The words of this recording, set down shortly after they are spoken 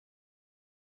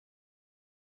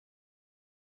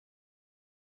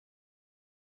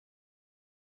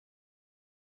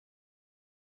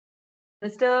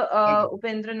Mr.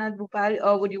 Upendranath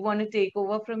Bhupal, would you want to take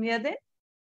over from here then?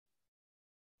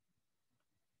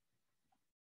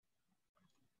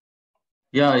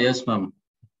 Yeah, yes, ma'am.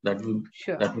 That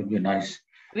would be nice.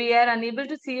 We are unable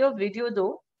to see your video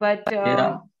though, but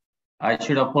yeah, I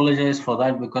should apologize for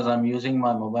that because I'm using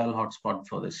my mobile hotspot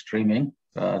for the streaming.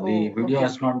 The video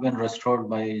has not been restored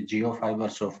by Geo Fiber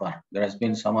so far. There has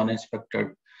been some unexpected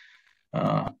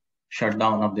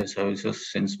shutdown of the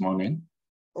services since morning.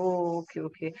 Oh,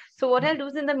 okay. So what I'll do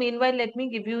is in the meanwhile, let me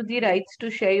give you the rights to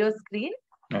share your screen.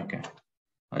 Okay.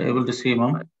 Are you able to see,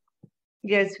 ma'am?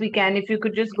 Yes, we can. If you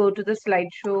could just go to the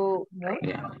slideshow, right?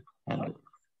 Yeah.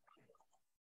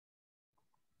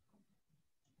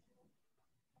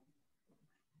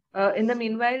 In the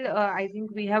meanwhile, I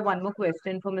think we have one more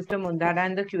question for Mr. Mundada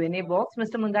in the Q&A box.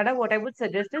 Mr. Mundada, what I would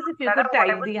suggest is if you could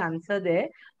type the answer there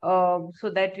so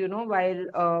that,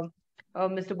 while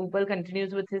Mr. Bhupal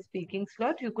continues with his speaking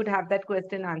slot, you could have that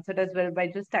question answered as well by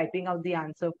just typing out the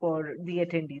answer for the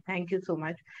attendee. Thank you so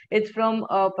much. It's from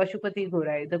Pashupati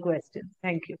Gorai, the question.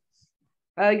 Thank you.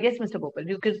 Yes, Mr. Bhupal,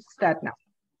 you could start now.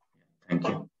 Thank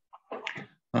you.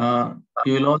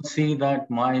 You will all see that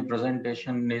my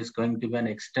presentation is going to be an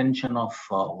extension of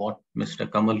what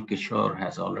Mr. Kamal Kishore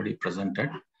has already presented.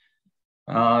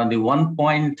 The one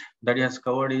point that he has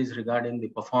covered is regarding the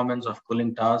performance of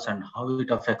cooling towers and how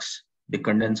it affects the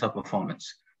condenser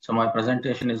performance. So my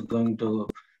presentation is going to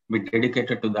be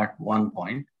dedicated to that one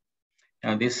point.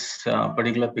 This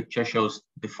particular picture shows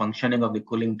the functioning of the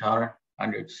cooling tower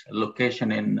and its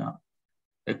location in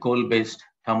a coal-based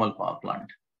thermal power plant.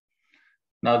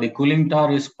 Now, the cooling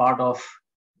tower is part of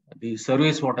the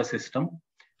service water system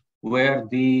where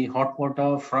the hot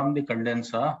water from the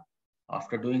condenser,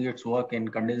 after doing its work in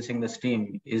condensing the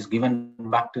steam, is given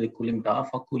back to the cooling tower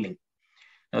for cooling.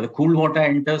 Now, the cool water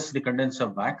enters the condenser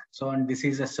back. And this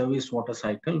is a service water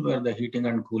cycle where the heating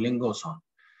and cooling goes on.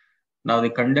 Now,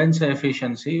 the condenser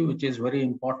efficiency, which is very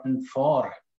important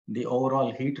for the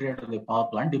overall heat rate of the power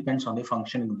plant, depends on the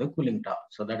functioning of the cooling tower.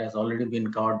 So that has already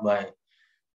been covered by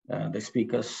the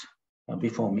speakers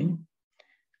before me.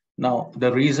 Now,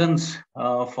 the reasons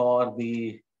for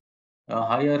the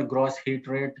higher gross heat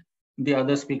rate, the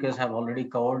other speakers have already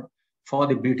covered for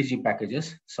the BTG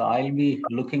packages. So I'll be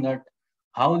looking at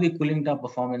how the cooling tower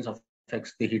performance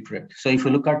affects the heat rate. So if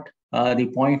you look at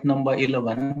the point number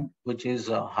 11, which is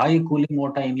high cooling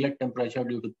water inlet temperature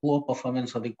due to poor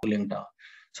performance of the cooling tower.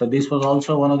 So this was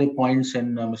also one of the points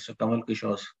in Mr. Kamal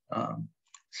Kishore's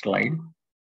slide.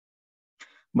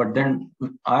 But then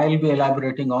I'll be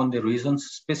elaborating on the reasons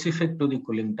specific to the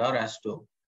cooling tower as to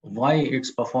why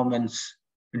its performance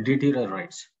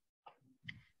deteriorates.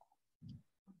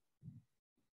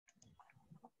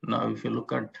 Now, if you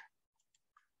look at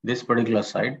this particular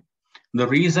slide, the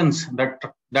reasons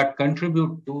that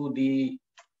contribute to the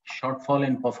shortfall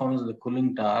in performance of the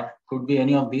cooling tower could be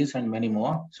any of these and many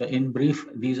more. So in brief,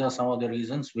 these are some of the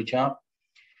reasons, which are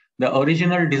the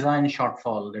original design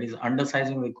shortfall, that is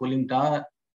undersizing the cooling tower,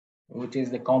 which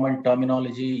is the common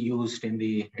terminology used in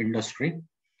the industry.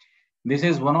 This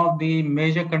is one of the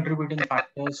major contributing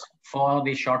factors for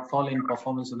the shortfall in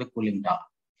performance of the cooling tower.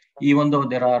 Even though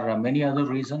there are many other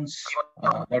reasons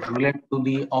that relate to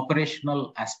the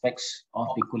operational aspects of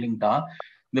the cooling tower,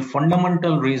 the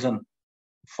fundamental reason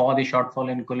for the shortfall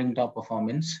in cooling tower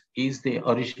performance is the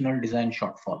original design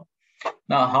shortfall.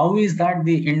 Now, how is that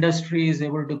the industry is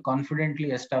able to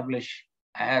confidently establish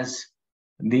as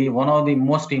one of the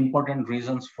most important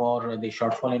reasons for the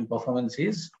shortfall in performance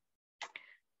is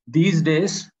these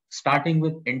days, starting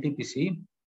with NTPC,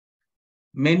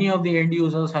 many of the end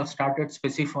users have started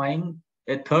specifying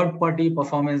a third-party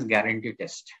performance guarantee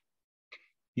test.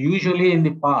 Usually in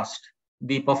the past,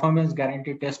 the performance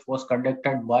guarantee test was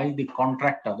conducted by the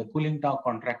contractor, the cooling tower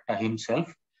contractor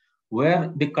himself,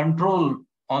 where the control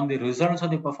on the results of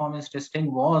the performance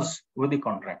testing was with the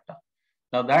contractor.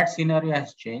 Now that scenario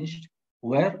has changed,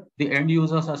 where the end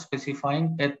users are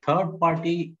specifying a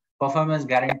third-party performance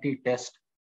guarantee test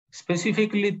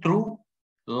specifically through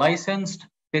licensed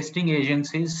testing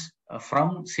agencies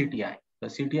from CTI. The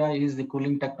CTI is the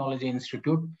Cooling Technology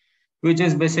Institute, which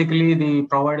is basically the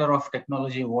provider of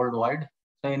technology worldwide.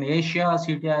 So in Asia,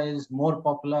 CTI is more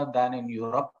popular than in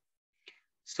Europe.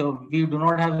 So we do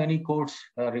not have any codes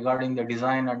regarding the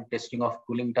design and testing of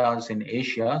cooling towers in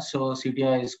Asia. So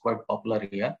CTI is quite popular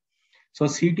here. So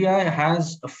CTI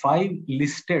has 5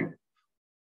 listed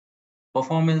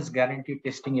performance guarantee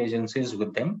testing agencies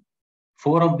with them.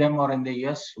 4 of them are in the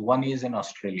US, 1 is in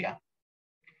Australia.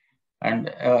 And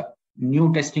a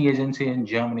new testing agency in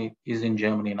Germany is in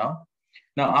Germany now.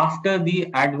 Now, after the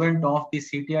advent of the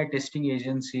CTI testing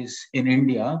agencies in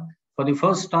India, For the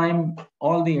first time,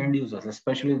 all the end users,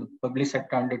 especially the public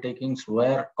sector undertakings,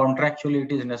 where contractually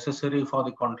it is necessary for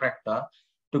the contractor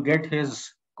to get his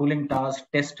cooling towers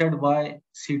tested by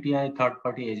CTI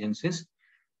third-party agencies,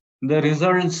 the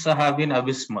results have been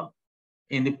abysmal.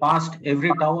 In the past,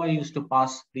 every tower used to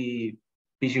pass the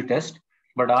PG test,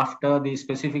 but after the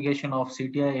specification of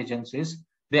CTI agencies,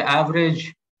 the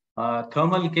average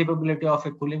thermal capability of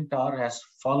a cooling tower has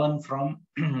fallen from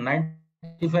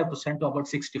 95% to about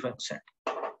 65%,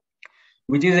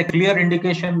 which is a clear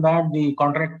indication that the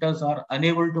contractors are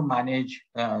unable to manage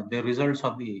the results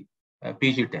of the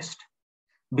PG test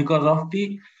because of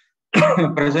the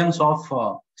presence of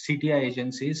CTI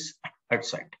agencies at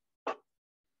site.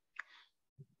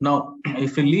 Now,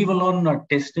 if we leave alone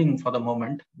testing for the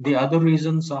moment, the other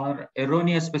reasons are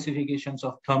erroneous specifications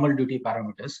of thermal duty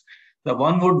parameters. The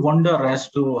one would wonder as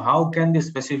to how can the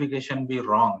specification be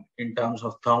wrong in terms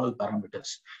of thermal parameters.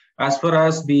 As far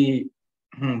as the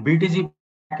BTG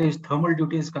package thermal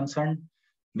duty is concerned,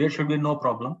 there should be no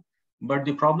problem. But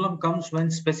the problem comes when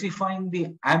specifying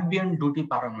the ambient duty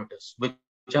parameters, which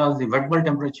are the wet bulb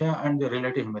temperature and the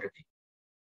relative humidity.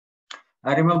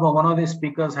 I remember one of the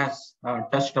speakers has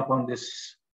touched upon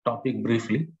this topic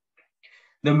briefly.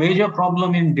 The major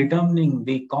problem in determining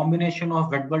the combination of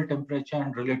wet bulb temperature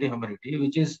and relative humidity,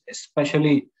 which is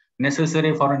especially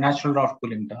necessary for a natural draft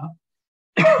cooling tower,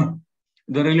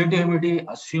 the relative humidity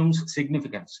assumes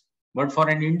significance. But for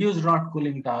an induced draft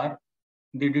cooling tower,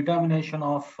 the determination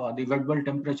of the wet bulb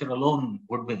temperature alone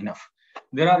would be enough.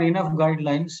 There are enough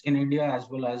guidelines in India as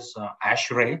well as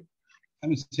ASHRAE.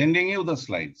 I'm sending you the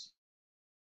slides.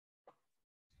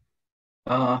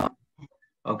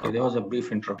 Okay, there was a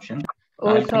brief interruption.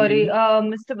 Oh, sorry.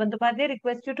 Mr. Bandyopadhyay,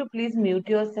 request you to please mute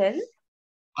yourself.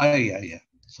 Yeah.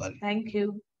 Sorry. Thank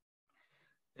you.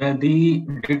 The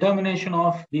determination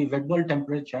of the wet bulb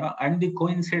temperature and the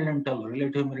coincidental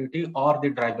relative humidity or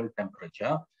the dry bulb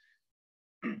temperature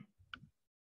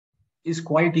is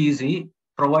quite easy,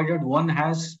 provided one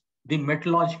has the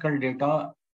meteorological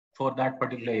data for that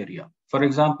particular area. For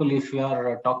example, if you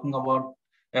are talking about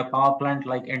a power plant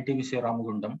like NTPC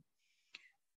Ramagundam,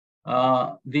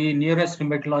 the nearest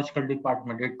meteorological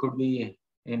department, it could be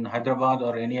in Hyderabad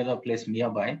or any other place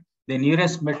nearby, the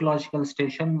nearest meteorological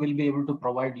station will be able to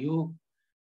provide you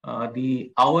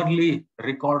the hourly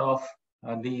record of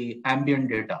the ambient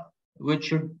data, which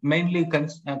should mainly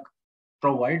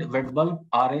provide wet bulb,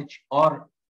 RH, or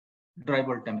dry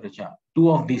bulb temperature, two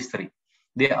of these three.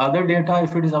 The other data,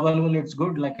 if it is available, it's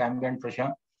good, like ambient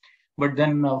pressure. But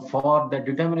then for the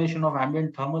determination of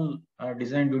ambient thermal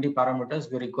design duty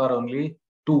parameters, we require only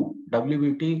two,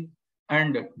 WBT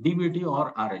and DBT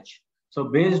or RH. So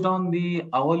based on the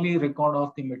hourly record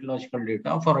of the meteorological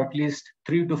data for at least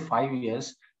 3 to 5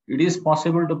 years, it is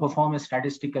possible to perform a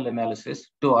statistical analysis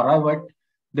to arrive at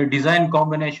the design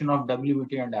combination of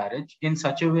WBT and RH in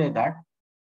such a way that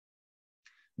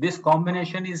this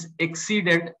combination is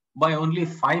exceeded by only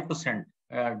 5%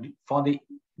 for the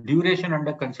duration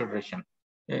under consideration.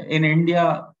 In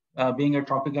India, being a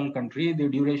tropical country, the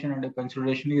duration under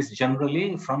consideration is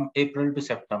generally from April to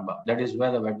September. That is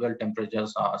where the wet bulb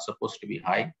temperatures are supposed to be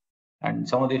high. And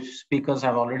some of the speakers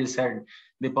have already said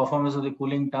the performance of the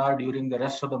cooling tower during the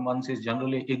rest of the months is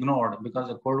generally ignored because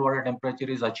the cold water temperature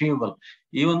is achievable.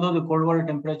 Even though the cold water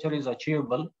temperature is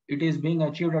achievable, it is being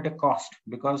achieved at a cost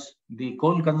because the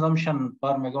coal consumption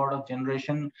per megawatt of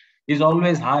generation is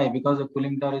always high because the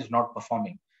cooling tower is not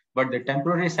performing. But the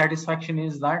temporary satisfaction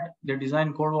is that the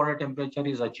design cold water temperature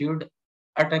is achieved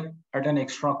at an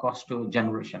extra cost to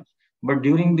generation. But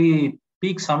during the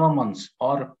peak summer months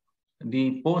or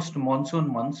the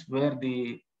post-monsoon months where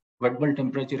the wet bulb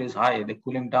temperature is high, the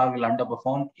cooling tower will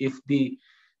underperform if the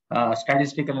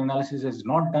statistical analysis is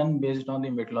not done based on the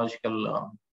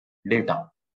meteorological data.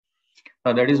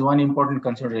 That is one important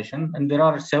consideration. And there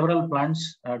are several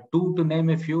plants, two to name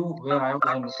a few where I was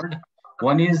involved.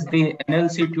 One is the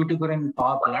NLC Tuticorin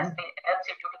power plant.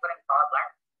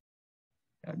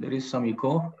 There is some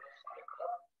echo.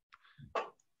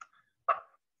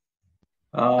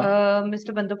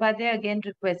 Mr. Bandyopadhyay, again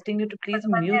requesting you to please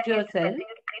mute yourself.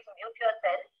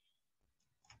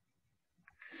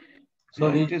 So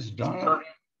it is done.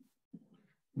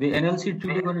 The NLC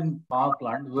Tuticorin power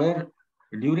plant, where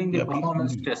during the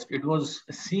performance test, it was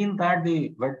seen that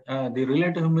the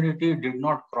relative humidity did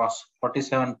not cross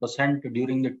 47%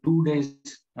 during the 2 days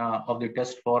of the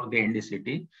test for the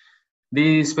NDCT.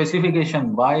 The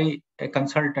specification by a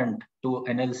consultant to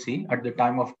NLC at the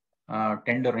time of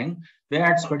tendering, they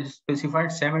had specified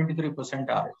 73%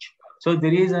 RH. So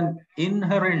there is an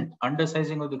inherent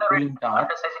undersizing of the cooling tower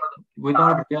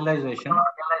without realization.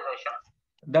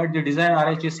 that the design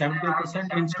RH is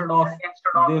 70% instead of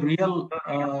the real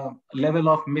level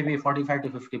of maybe 45 to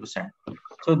 50%.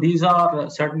 So these are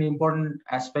certainly important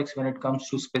aspects when it comes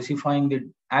to specifying the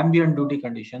ambient duty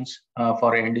conditions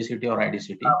for NDCT or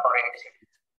IDCT.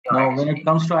 Now, when it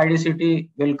comes to IDCT,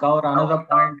 we'll cover another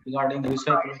point regarding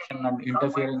recirculation and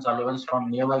interference allowance from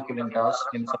nearby cooling towers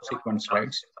in subsequent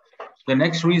slides. The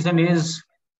next reason is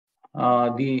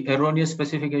the erroneous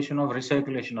specification of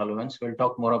recirculation allowance. We'll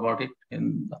talk more about it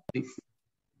in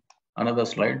another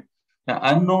slide. Now,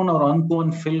 unknown or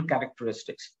unproven fill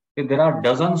characteristics. There are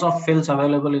dozens of fills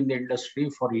available in the industry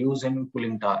for use in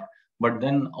cooling tower, but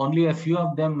then only a few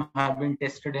of them have been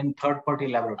tested in third-party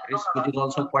laboratories, which is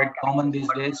also quite common these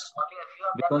days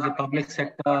because the public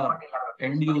sector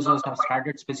end users have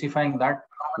started specifying that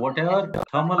whatever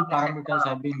thermal parameters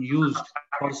have been used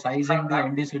for sizing the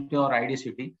NDCT or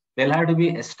IDCT, they'll have to be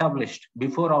established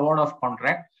before award of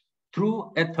contract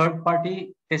through a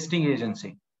third-party testing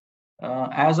agency.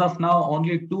 As of now,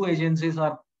 only 2 agencies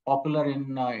are popular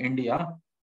in India.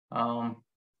 I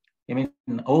mean,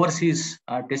 overseas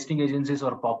testing agencies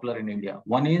are popular in India.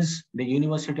 One is the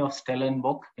University of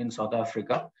Stellenbosch in South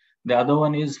Africa. The other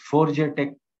one is 4J Tech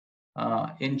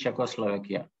in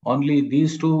Czechoslovakia. Only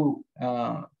these 2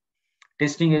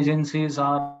 testing agencies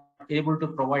are able to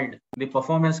provide the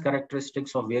performance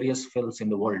characteristics of various fills in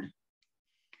the world.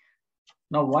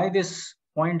 Now, why this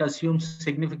point assumes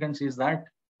significance is that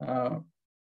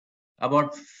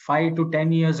about 5 to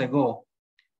 10 years ago,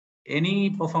 any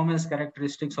performance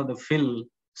characteristics of the fill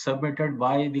submitted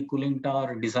by the cooling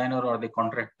tower designer or the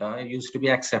contractor used to be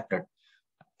accepted.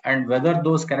 And whether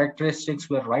those characteristics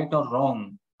were right or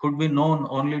wrong could be known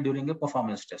only during a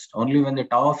performance test. Only when the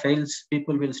tower fails,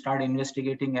 people will start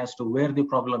investigating as to where the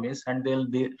problem is, and they'll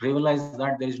realize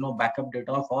that there is no backup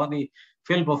data for the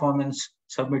fill performance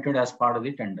submitted as part of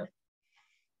the tender.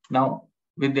 Now,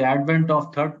 with the advent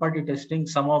of third-party testing,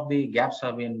 some of the gaps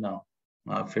have been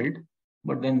filled,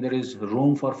 but then there is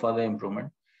room for further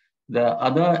improvement. The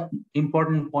other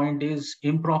important point is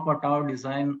improper tower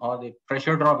design or the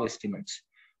pressure drop estimates.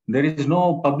 There is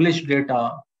no published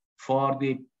data for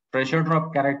the pressure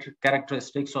drop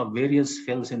characteristics of various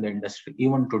fills in the industry,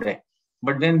 even today.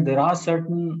 But then there are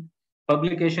certain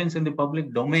publications in the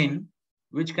public domain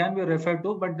which can be referred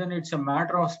to, but then it's a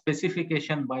matter of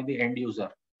specification by the end user.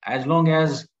 As long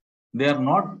as they are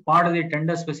not part of the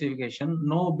tender specification,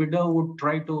 no bidder would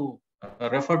try to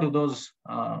refer to those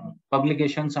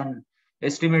publications and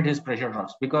estimate his pressure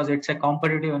drops, because it's a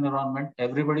competitive environment.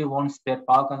 Everybody wants their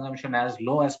power consumption as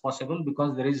low as possible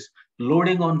because there is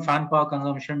loading on fan power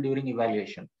consumption during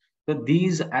evaluation. So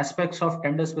these aspects of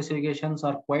tender specifications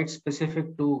are quite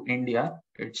specific to India.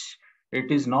 It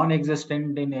is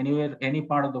non-existent in any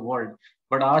part of the world,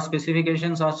 but our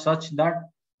specifications are such that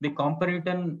the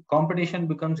competition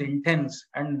becomes intense,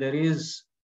 and there is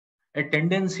a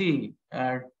tendency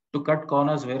to cut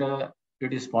corners wherever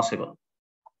it is possible.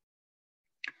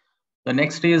 The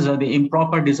next is the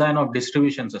improper design of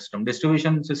distribution system.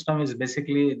 Distribution system is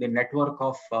basically the network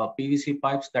of PVC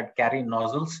pipes that carry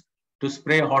nozzles to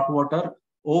spray hot water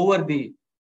over the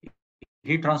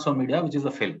heat transfer media, which is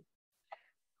the fill.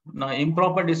 Now,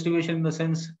 improper distribution in the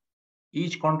sense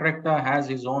each contractor has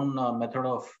his own method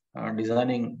of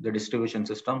designing the distribution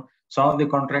system. Some of the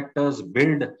contractors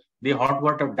build the hot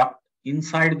water duct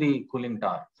inside the cooling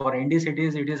tower. For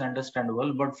NDCTs, it is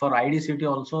understandable, but for IDCT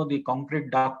also, the concrete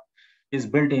duct is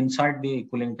built inside the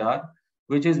cooling tower,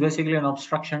 which is basically an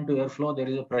obstruction to airflow. There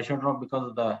is a pressure drop because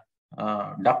of the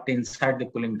duct inside the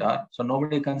cooling tower. So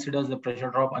nobody considers the pressure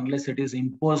drop unless it is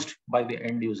imposed by the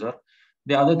end user.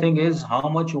 The other thing is how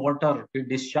much water is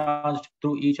discharged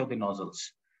through each of the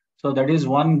nozzles. So that is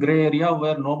one gray area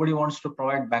where nobody wants to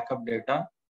provide backup data.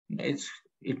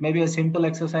 It may be a simple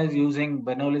exercise using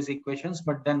Bernoulli's equations,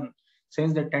 but then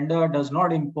since the tender does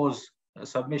not impose a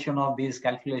submission of these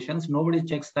calculations, nobody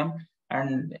checks them,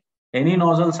 and any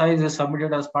nozzle size is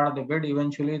submitted as part of the bid.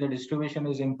 Eventually, the distribution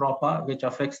is improper, which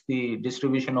affects the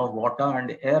distribution of water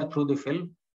and air through the fill,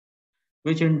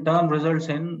 which in turn results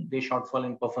in the shortfall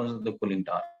in performance of the cooling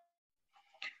tower.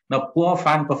 Now, poor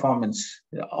fan performance.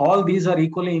 All these are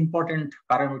equally important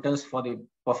parameters for the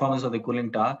performance of the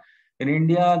cooling tower. In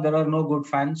India, there are no good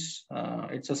fans.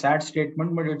 It's a sad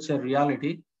statement, but it's a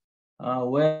reality.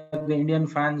 Where the Indian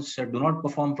fans do not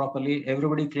perform properly.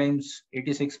 Everybody claims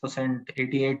 86%,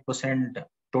 88%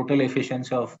 total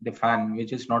efficiency of the fan,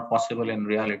 which is not possible in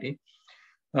reality.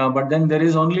 But then there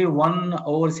is only one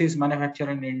overseas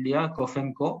manufacturer in India,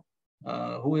 Cofinco,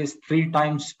 who is 3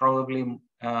 times probably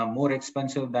more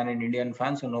expensive than an Indian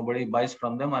fan. So nobody buys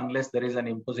from them unless there is an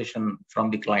imposition from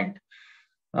the client.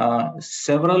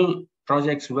 Several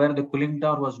projects where the cooling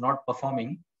tower was not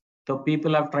performing. So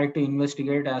people have tried to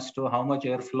investigate as to how much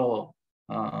airflow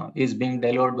is being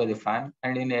delivered by the fan.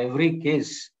 And in every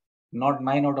case, not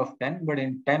 9 out of 10, but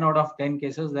in 10 out of 10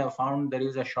 cases, they have found there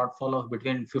is a shortfall of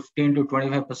between 15 to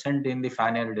 25% in the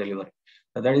fan air delivery.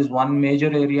 So that is one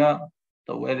major area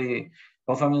where the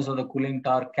performance of the cooling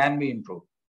tower can be improved.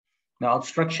 Now,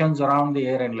 obstructions around the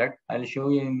air inlet, I'll show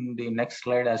you in the next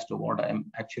slide as to what I'm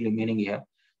actually meaning here.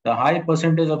 The high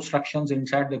percentage obstructions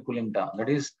inside the cooling tower, that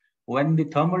is, when the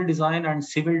thermal design and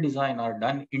civil design are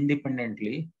done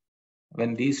independently,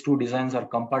 when these two designs are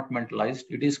compartmentalized,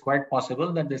 it is quite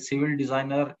possible that the civil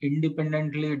designer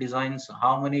independently designs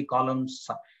how many columns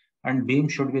and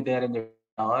beams should be there in the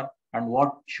tower and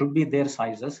what should be their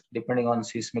sizes depending on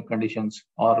seismic conditions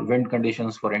or wind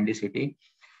conditions for NDCT.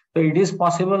 So it is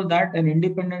possible that an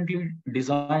independently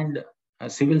designed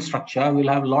civil structure will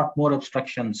have a lot more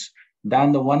obstructions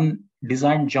than the one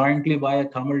designed jointly by a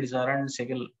thermal designer and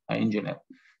civil engineer,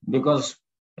 because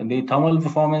the thermal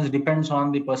performance depends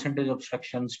on the percentage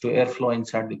obstructions to airflow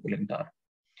inside the cooling tower.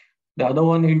 The other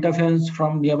one, interference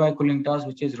from nearby cooling towers,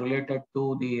 which is related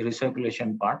to the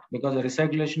recirculation part, because the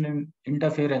recirculation and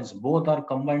interference both are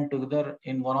combined together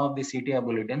in one of the CTI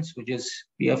bulletins, which is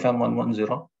PFM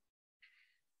 110.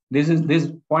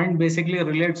 This point basically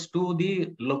relates to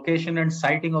the location and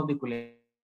siting of the cooling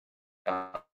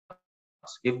towers.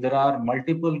 If there are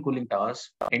multiple cooling towers,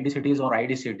 NDCTs or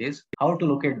IDCTs, how to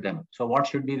locate them? So what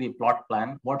should be the plot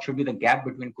plan? What should be the gap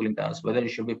between cooling towers? Whether it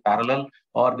should be parallel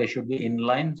or they should be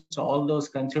inline. So all those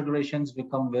considerations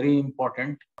become very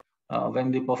important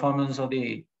when the performance of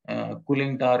the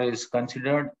cooling tower is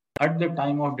considered at the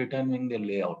time of determining the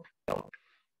layout.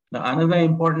 Now, another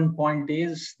important point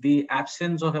is the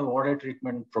absence of a water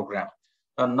treatment program.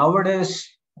 Nowadays,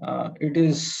 it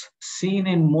is seen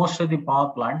in most of the power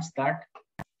plants that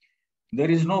there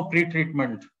is no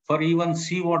pre-treatment for even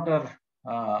seawater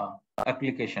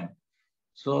application.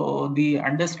 So the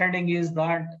understanding is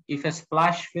that if a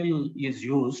splash fill is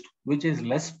used, which is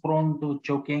less prone to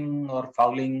choking or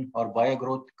fouling or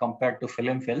biogrowth compared to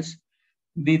film fills,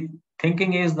 the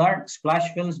thinking is that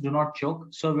splash fills do not choke,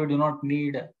 so we do not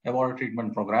need a water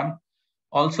treatment program.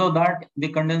 Also that the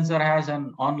condenser has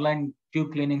an online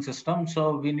tube cleaning system,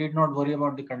 so we need not worry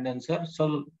about the condenser.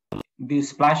 So the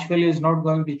splash fill is not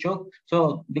going to choke.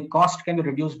 So the cost can be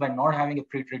reduced by not having a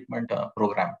pre-treatment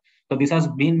program. So this has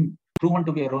been proven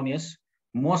to be erroneous.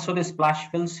 Most of the splash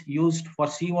fills used for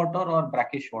seawater or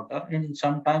brackish water, and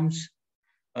sometimes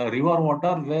river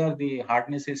water where the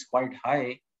hardness is quite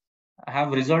high,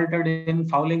 have resulted in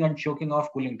fouling and choking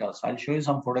of cooling towers. I'll show you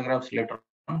some photographs later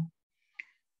on.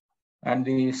 And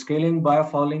the scaling,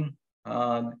 biofouling,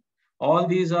 all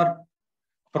these are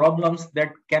problems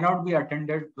that cannot be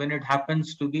attended when it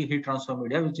happens to the heat transfer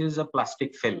media, which is a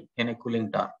plastic fill in a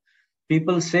cooling tower.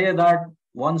 People say that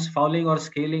once fouling or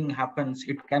scaling happens,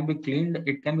 it can be cleaned.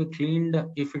 It can be cleaned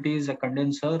if it is a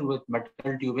condenser with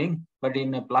metal tubing, but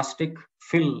in a plastic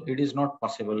fill, it is not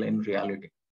possible in reality.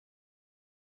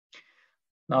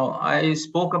 Now, I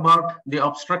spoke about the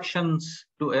obstructions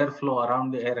to airflow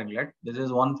around the air inlet. This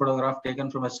is one photograph taken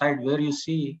from a side where you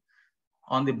see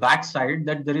on the back side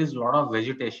that there is a lot of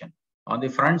vegetation. On the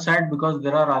front side, because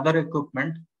there are other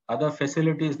equipment, other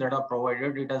facilities that are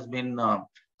provided, it has been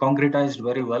concretized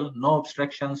very well. No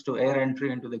obstructions to air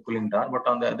entry into the cooling tower. But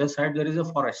on the other side, there is a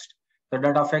forest. So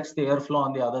that affects the airflow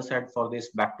on the other side for this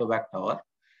back-to-back tower.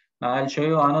 Now I'll show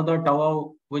you another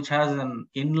tower which has an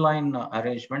inline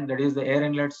arrangement. That is, the air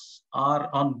inlets are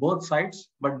on both sides,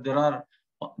 but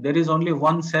there is only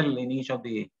one cell in each of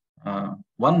the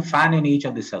one fan in each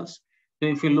of the cells. So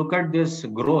if you look at this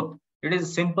growth, it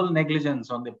is simple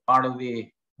negligence on the part of the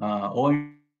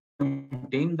OEM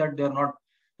team that they are not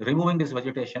removing this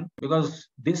vegetation, because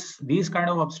these kind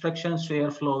of obstructions to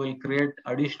airflow will create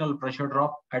additional pressure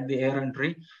drop at the air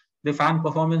entry. The fan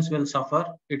performance will suffer.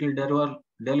 It will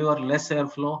deliver less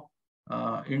airflow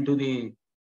into the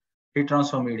heat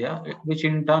transfer media, which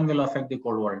in turn will affect the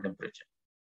cold water temperature.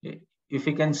 If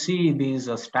you can see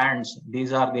these stands,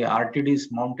 these are the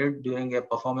RTDs mounted during a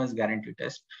performance guarantee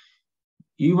test.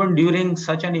 Even during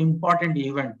such an important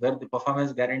event where the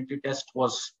performance guarantee test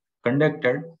was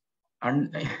conducted,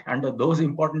 and under those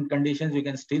important conditions, you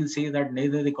can still see that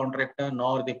neither the contractor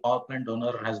nor the power plant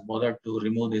owner has bothered to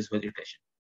remove this vegetation.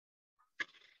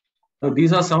 So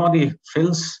these are some of the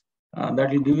fills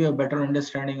that will give you a better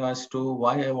understanding as to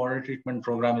why a water treatment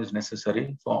program is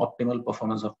necessary for optimal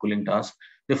performance of cooling towers.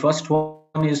 The first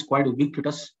one is quite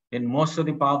ubiquitous in most of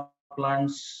the power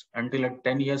plants until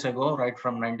 10 years ago, right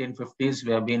from 1950s,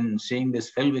 we have been seeing this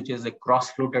fill, which is a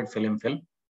cross-fluted film fill.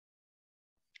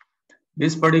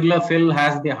 This particular fill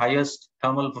has the highest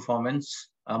thermal performance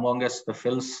amongst the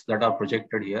fills that are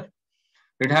projected here.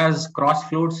 It has cross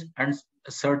flutes and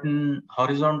certain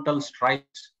horizontal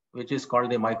stripes, which is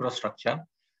called the microstructure.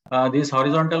 This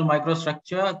horizontal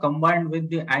microstructure combined with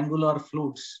the angular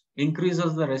flutes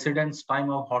increases the residence time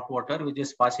of hot water, which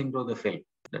is passing through the fill.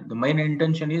 The main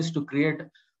intention is to create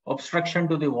obstruction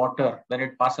to the water when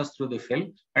it passes through the fill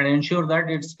and ensure that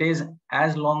it stays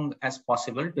as long as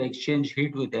possible to exchange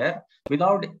heat with air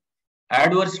without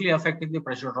adversely affecting the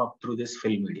pressure drop through this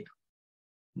fill media.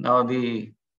 Now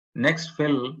the next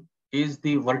fill is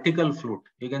the vertical flute.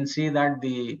 You can see that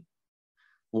the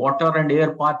water and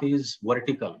air path is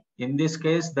vertical. In this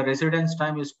case, the residence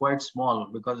time is quite small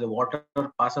because the water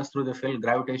passes through the fill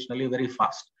gravitationally very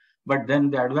fast. But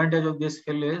then the advantage of this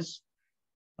fill is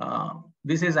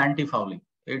this is anti-fouling.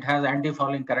 It has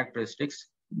anti-fouling characteristics.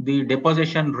 The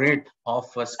deposition rate of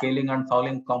scaling and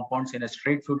fouling compounds in a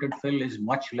straight fluted fill is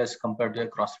much less compared to a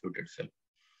cross fluted fill.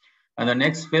 And the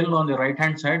next fill on the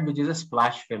right-hand side, which is a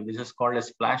splash fill. This is called a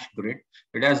splash grid.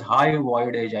 It has high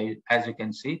void edge, as you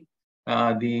can see.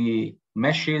 The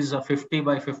mesh is 50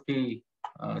 by 50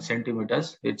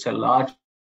 centimeters. It's a large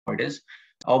void edge.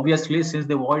 Obviously, since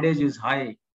the void edge is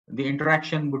high, the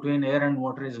interaction between air and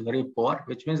water is very poor,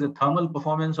 which means the thermal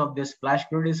performance of this splash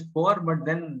grid is poor, but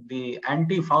then the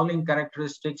anti-fouling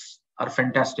characteristics are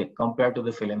fantastic compared to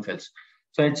the film fills.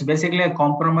 So it's basically a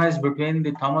compromise between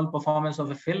the thermal performance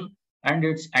of a fill and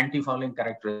its anti-fouling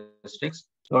characteristics.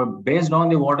 So based on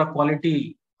the water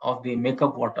quality of the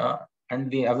makeup water and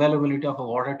the availability of a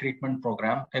water treatment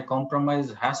program, a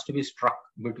compromise has to be struck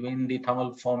between the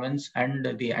thermal performance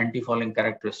and the anti-fouling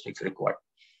characteristics required.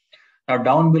 Now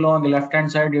down below on the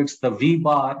left-hand side, it's the V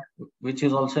bar, which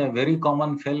is also a very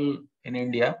common fill in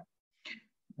India.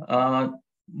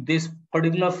 This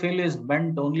particular fill is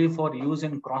meant only for use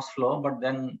in cross flow, but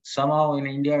then somehow in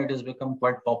India, it has become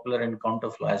quite popular in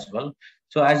counterflow as well.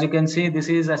 So as you can see, this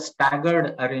is a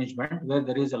staggered arrangement where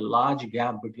there is a large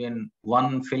gap between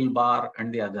one fill bar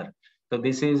and the other. So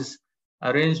this is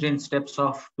arranged in steps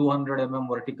of 200 mm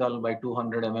vertical by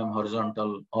 200 mm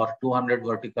horizontal or 200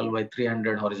 vertical by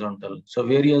 300 horizontal. So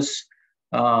various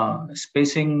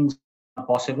spacings are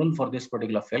possible for this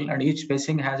particular fill, and each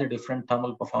spacing has a different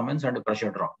thermal performance and a pressure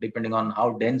drop depending on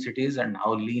how dense it is and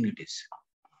how lean it is.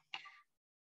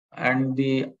 And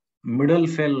the middle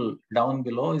fill down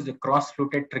below is the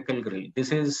cross-fluted trickle grill.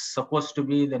 This is supposed to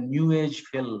be the new age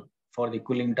fill for the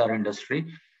cooling tower industry.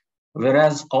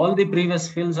 Whereas all the previous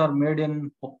fills are made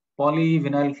in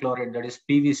polyvinyl chloride, that is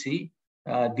PVC.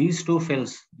 These two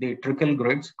fills, the trickle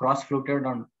grids, cross-fluted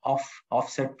and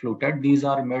offset fluted, these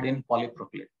are made in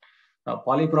polypropylene. Now,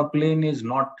 polypropylene is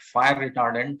not fire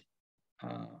retardant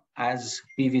as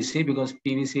PVC because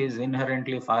PVC is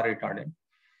inherently fire retardant.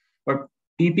 But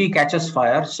PP catches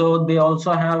fire, so they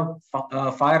also have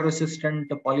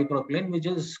fire-resistant polypropylene, which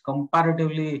is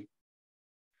comparatively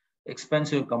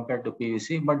expensive compared to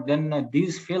PVC, but then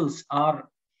these fills are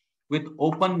with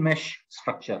open mesh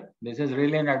structure. This is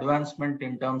really an advancement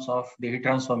in terms of the heat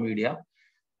transfer media.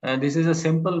 This is a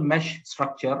simple mesh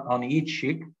structure on each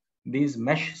sheet. These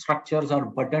mesh structures are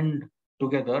buttoned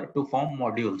together to form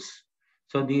modules.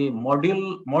 So the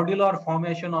modular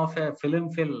formation of a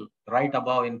film fill right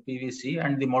above in PVC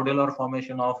and the modular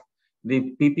formation of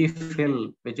the PP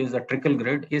fill, which is a trickle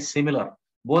grid, is similar.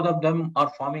 Both of them are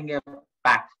forming a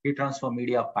pack, heat transfer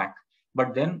media pack.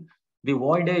 But then the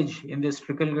void edge in this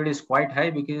trickle grid is quite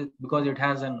high because it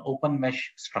has an open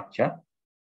mesh structure.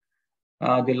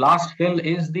 The last fill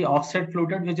is the offset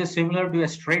fluted, which is similar to a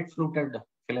straight fluted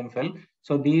film fill.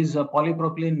 So these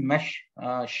polypropylene mesh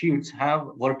sheets have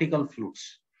vertical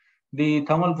flutes. The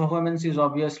thermal performance is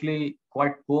obviously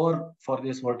quite poor for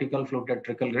this vertical fluted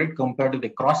trickle grid compared to the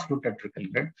cross fluted trickle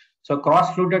grid. So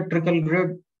cross fluted trickle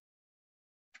grid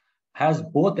has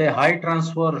both a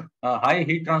high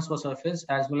heat transfer surface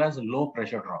as well as a low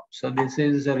pressure drop. So this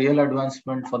is a real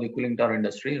advancement for the cooling tower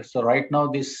industry. So right now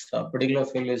this particular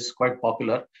fill is quite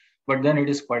popular, but then it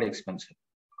is quite expensive.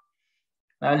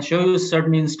 I'll show you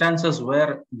certain instances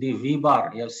where the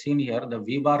V-bar, you have seen here, the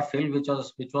V-bar fill, which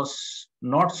was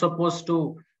not supposed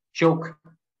to choke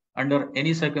under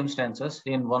any circumstances.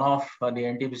 In one of the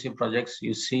NTPC projects,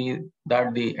 you see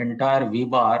that the entire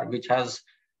V-bar, which has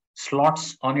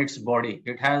slots on its body,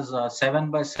 it has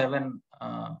 7 by 7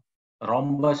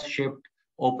 rhombus-shaped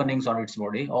openings on its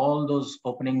body. All those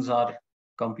openings are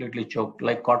completely choked,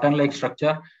 like cotton-like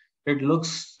structure. It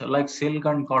looks like silk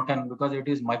and cotton because it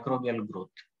is microbial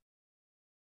growth.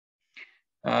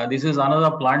 This is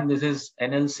another plant. This is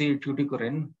NLC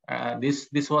Tuticorin.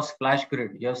 This was splash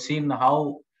grid. You have seen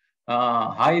how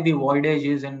high the voidage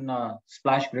is in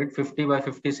splash grid, 50 by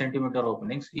 50 centimeter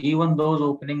openings, even those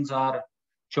openings are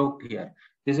choked here.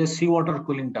 This is seawater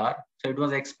cooling tower. So it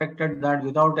was expected that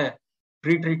without a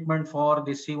pre-treatment for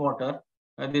the seawater,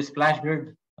 the splash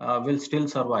grid will still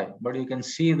survive. But you can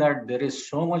see that there is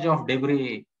so much of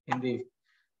debris in the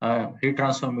heat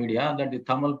transfer media that the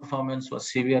thermal performance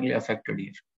was severely affected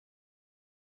here.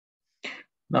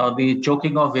 Now the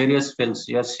choking of various fills,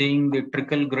 you are seeing the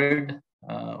trickle grid,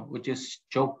 which is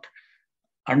choked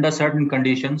under certain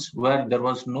conditions where there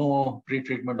was no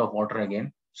pre-treatment of water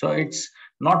again. So it's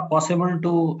not possible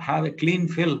to have a clean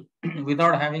fill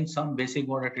without having some basic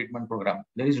water treatment program.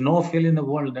 There is no fill in the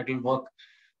world that will work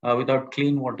without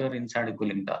clean water inside a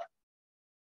cooling tower.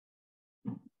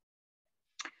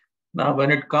 Now, when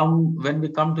we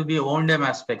come to the O&M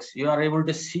aspects, you are able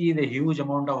to see the huge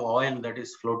amount of oil that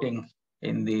is floating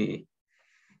in the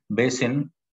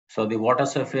basin. So the water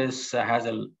surface has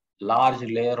a large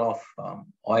layer of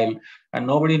oil, and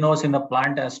nobody knows in the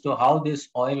plant as to how this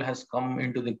oil has come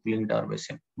into the cooling tower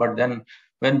basin. But then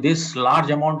when this large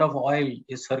amount of oil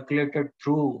is circulated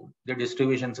through the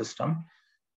distribution system,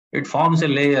 it forms a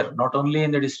layer not only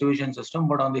in the distribution system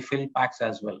but on the fill packs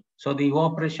as well. So the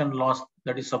evaporation loss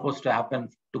that is supposed to happen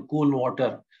to cool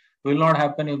water will not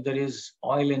happen if there is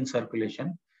oil in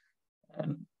circulation.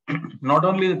 And not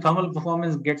only the thermal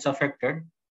performance gets affected,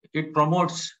 it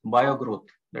promotes biogrowth.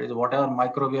 That is, whatever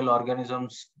microbial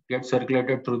organisms get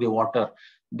circulated through the water,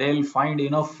 they'll find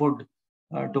enough food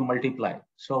to multiply.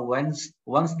 So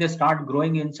once they start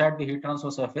growing inside the heat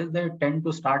transfer surface, they tend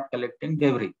to start collecting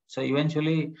debris. So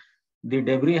eventually, the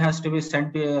debris has to be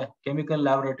sent to a chemical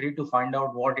laboratory to find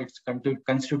out what its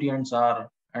constituents are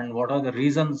and what are the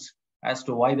reasons as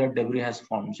to why that debris has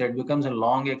formed. So it becomes a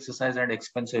long exercise and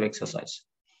expensive exercise.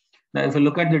 Now, if you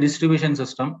look at the distribution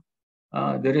system,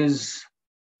 there is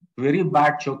very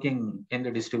bad choking in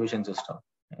the distribution system.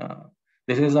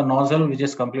 This is a nozzle which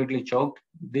is completely choked.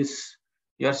 This,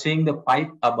 you are seeing the pipe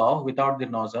above without the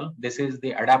nozzle. This is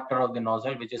the adapter of the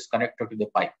nozzle which is connected to the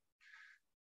pipe.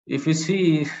 If you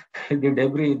see the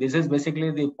debris, this is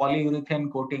basically the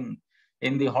polyurethane coating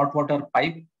in the hot water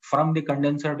pipe from the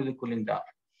condenser to the cooling tower.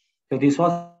 So this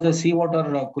was the seawater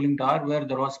cooling tower where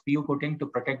there was PU coating to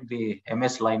protect the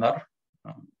MS liner.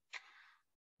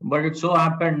 But it so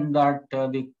happened that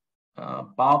the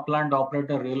power plant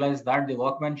operator realized that the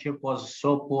workmanship was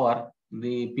so poor,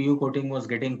 the PU coating was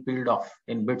getting peeled off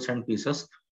in bits and pieces.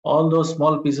 All those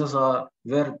small pieces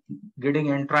were getting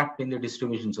entrapped in the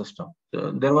distribution system.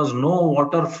 So there was no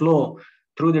water flow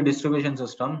through the distribution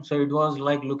system. So it was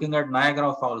like looking at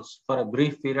Niagara Falls for a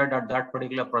brief period at that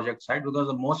particular project site,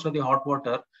 because most of the hot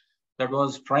water that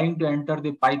was trying to enter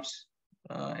the pipes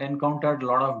encountered a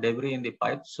lot of debris in the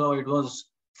pipes. So it was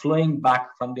flowing back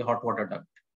from the hot water duct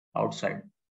outside.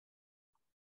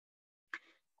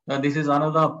 Now, this is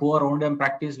another poor O&M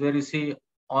practice where you see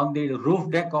on the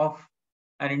roof deck of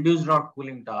an induced draught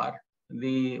cooling tower,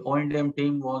 the O&M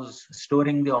team was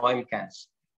storing the oil cans.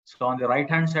 So on the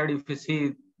right-hand side, if you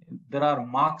see, there are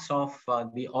marks of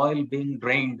the oil being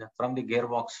drained from the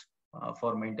gearbox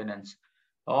for maintenance.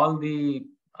 All the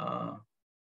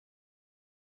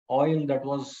oil that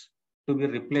was to be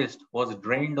replaced was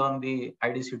drained on the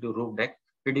IDC2 roof deck.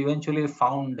 It eventually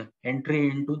found entry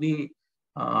into the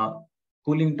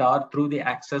cooling tower through the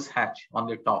access hatch on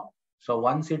the top. So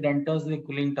once it enters the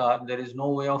cooling tower, there is no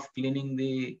way of cleaning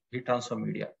the heat transfer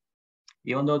media.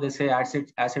 Even though they say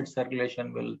acid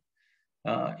circulation will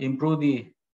improve the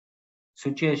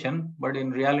situation, but in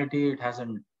reality, it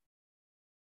hasn't.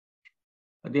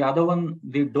 The other one,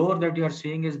 the door that you are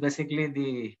seeing is basically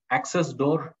the access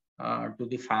door to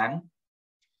the fan.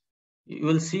 You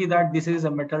will see that this is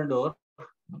a metal door.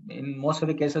 In most of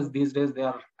the cases these days, they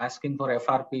are asking for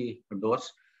FRP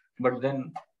doors, but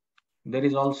then there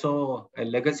is also a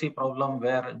legacy problem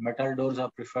where metal doors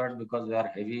are preferred because they are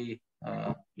heavy,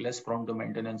 less prone to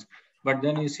maintenance. But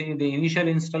then you see the initial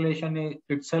installation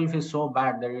itself is so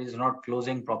bad that it is not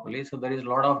closing properly. So there is a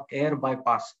lot of air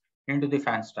bypass into the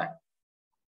fan stack.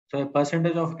 So a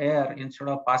percentage of air, instead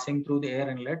of passing through the air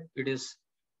inlet, it is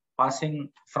passing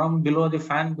from below the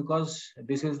fan because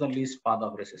this is the least path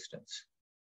of resistance.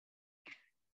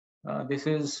 This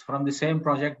is from the same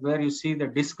project where you see the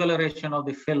discoloration of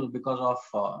the fill because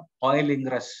of oil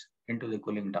ingress into the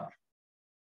cooling tower.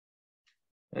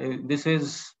 This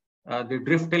is the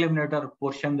drift eliminator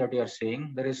portion that you are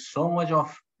seeing. There is so much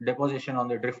of deposition on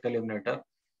the drift eliminator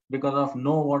because of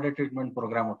no water treatment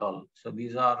program at all. So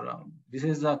these are, this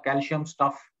is the calcium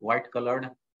stuff, white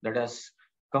colored, that has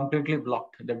completely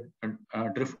blocked the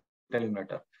drift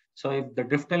eliminator. So if the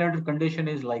drift-eliminator condition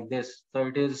is like this, so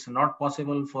it is not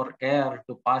possible for air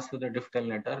to pass through the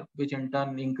drift-eliminator, which in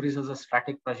turn increases the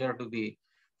static pressure to the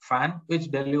fan,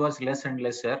 which delivers less and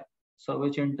less air. So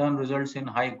which in turn results in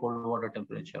high cold water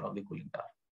temperature of the cooling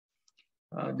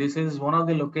tower. This is one of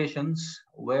the locations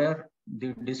where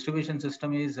the distribution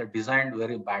system is designed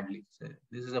very badly. So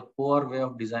this is a poor way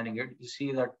of designing it. You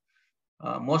see that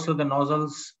most of the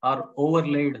nozzles are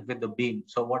overlaid with the beam.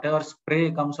 So whatever spray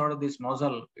comes out of this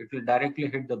nozzle, it will directly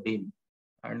hit the beam.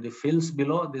 And the fills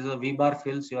below, this is a V-bar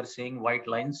fills, you are seeing white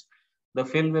lines. The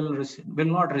fill will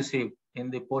not receive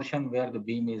in the portion where the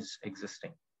beam is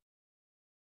existing.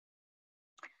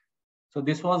 So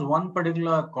this was one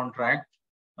particular contract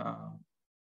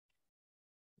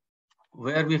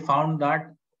where we found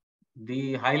that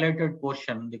the highlighted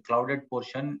portion, the clouded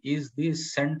portion, is the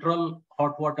central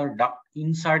hot water duct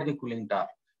inside the cooling tower.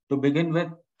 To begin with,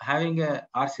 having a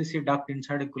RCC duct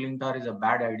inside a cooling tower is a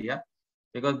bad idea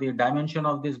because the dimension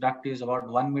of this duct is about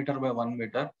 1 meter by 1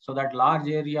 meter. So that large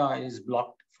area is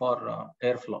blocked for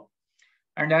airflow.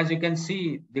 And as you can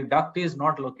see, the duct is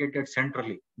not located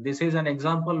centrally. This is an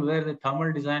example where the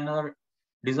thermal designer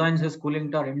designs his cooling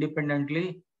tower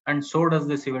independently, and so does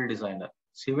the civil designer.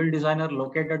 Civil designer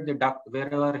located the duct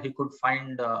wherever he could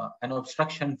find an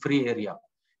obstruction-free area.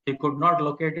 He could not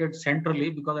locate it centrally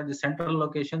because at the central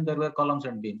location there were columns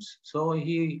and beams. So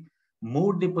he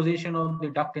moved the position of the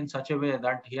duct in such a way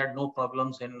that he had no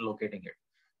problems in locating it.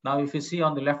 Now, if you see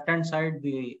on the left-hand side,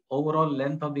 the overall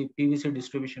length of the PVC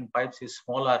distribution pipes is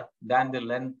smaller than the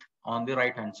length on the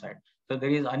right-hand side. So there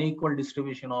is unequal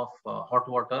distribution of hot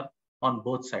water on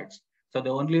both sides. So the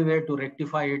only way to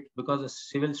rectify it, because the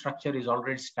civil structure is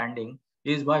already standing,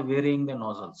 is by varying the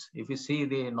nozzles. If you see,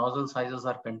 the nozzle sizes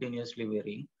are continuously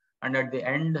varying. And at the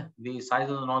end, the size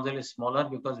of the nozzle is smaller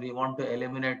because we want to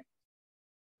eliminate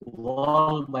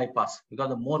wall bypass, because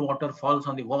the more water falls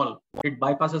on the wall, it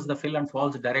bypasses the fill and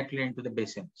falls directly into the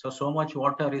basin. So much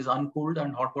water is uncooled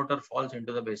and hot water falls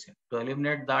into the basin. To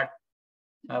eliminate that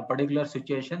particular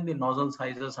situation, the nozzle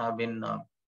sizes have been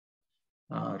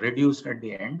reduced at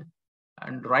the end.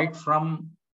 And right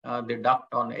from the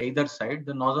duct on either side,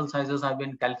 the nozzle sizes have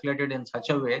been calculated in such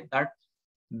a way that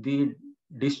the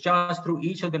discharge through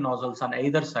each of the nozzles on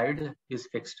either side is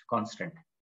fixed, constant.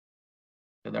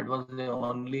 So that was the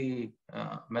only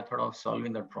method of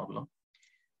solving that problem.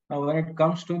 Now, when it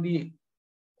comes to the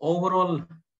overall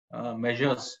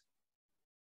measures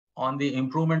on the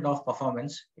improvement of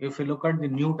performance, if you look at the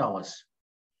new towers,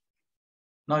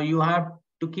 now you have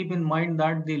to keep in mind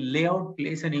that the layout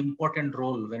plays an important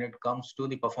role when it comes to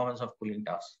the performance of cooling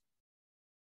towers.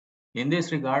 In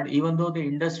this regard, even though the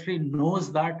industry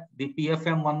knows that the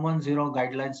PFM 110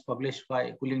 guidelines published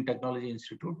by Cooling Technology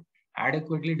Institute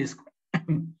adequately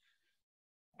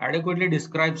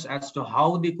describes as to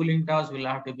how the cooling towers will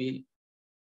have to be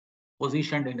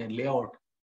positioned in a layout,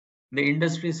 the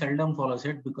industry seldom follows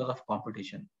it because of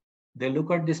competition. They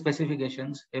look at the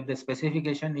specifications. If the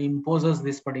specification imposes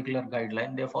this particular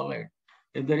guideline, they follow it.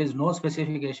 If there is no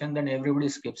specification, then everybody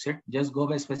skips it. Just go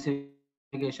by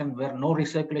specification where no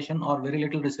recirculation or very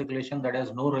little recirculation that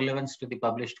has no relevance to the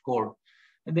published code.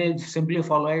 They simply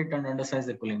follow it and undersize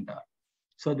the cooling tower.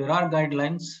 So there are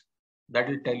guidelines that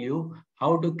will tell you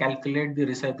how to calculate the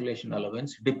recirculation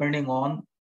allowance depending on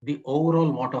the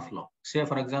overall water flow. Say,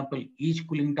 for example, each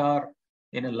cooling tower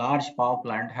in a large power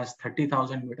plant has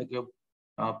 30,000 meter cube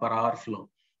per hour flow.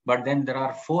 But then there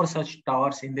are 4 such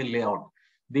towers in the layout.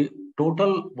 The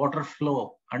total water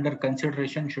flow under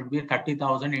consideration should be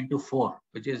 30,000 into 4,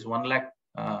 which is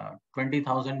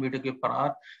 1,20,000 meter cube per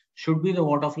hour, should be the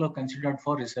water flow considered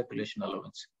for recirculation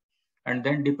allowance. And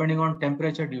then depending on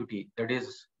temperature duty, that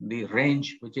is the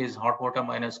range, which is hot water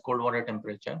minus cold water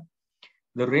temperature,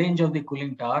 the range of the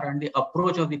cooling tower and the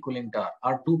approach of the cooling tower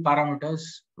are 2 parameters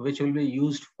which will be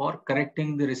used for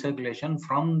correcting the recirculation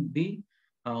from the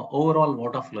overall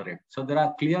water flow rate. So there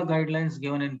are clear guidelines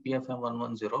given in PFM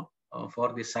 110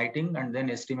 for the siting and then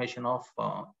estimation of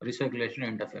recirculation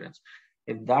interference.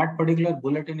 If that particular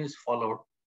bulletin is followed,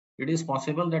 it is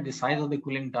possible that the size of the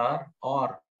cooling tower,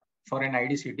 or for an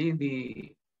IDCT,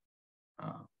 the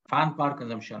fan power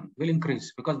consumption will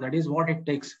increase, because that is what it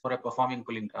takes for a performing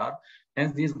cooling tower.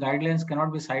 Hence, these guidelines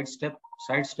cannot be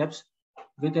sidesteps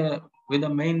with a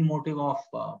main motive of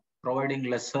providing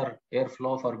lesser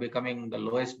airflow for becoming the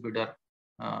lowest bidder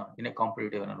in a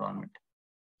competitive environment.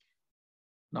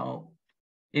 Now,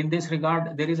 in this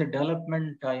regard, there is a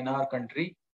development in our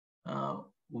country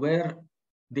where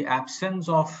the absence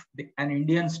of an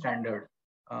Indian standard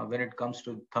when it comes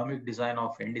to thermic design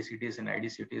of NDCTs and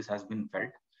IDCTs has been felt.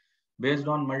 Based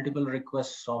on multiple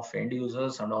requests of end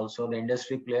users and also the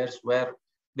industry players, where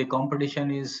the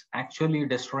competition is actually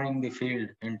destroying the field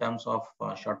in terms of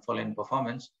shortfall in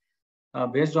performance.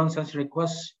 Based on such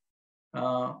requests,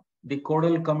 the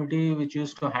Codal Committee, which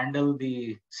used to handle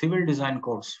the civil design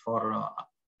codes for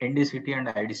NDCT and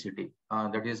IDCT,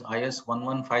 that is IS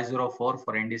 11504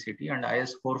 for NDCT and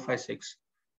IS 456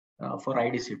 for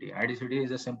IDCT. IDCT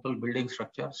is a simple building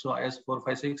structure. So IS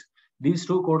 456, these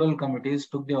two Codal committees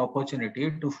took the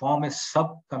opportunity to form a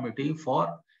subcommittee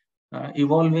for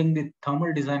evolving the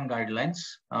thermal design guidelines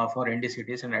for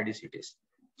NDCTs and IDCTs.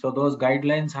 So those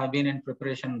guidelines have been in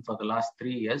preparation for the last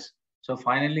 3 years. So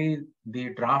finally,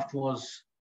 the draft was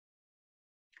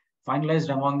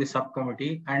finalized among the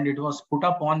subcommittee and it was put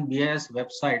up on BIS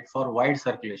website for wide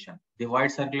circulation. The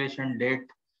wide circulation date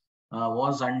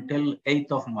was until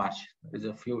 8th of March. There's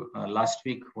a few, last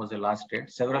week was the last date.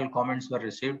 Several comments were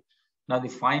received. Now the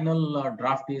final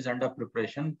draft is under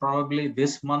preparation. Probably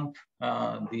this month,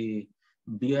 the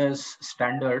BIS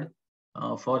standard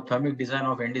for thermic design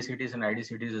of NDCTs and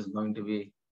IDCTs is going to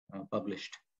be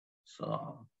published.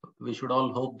 So we should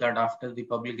all hope that after the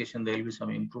publication, there will be some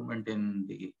improvement in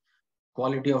the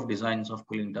quality of designs of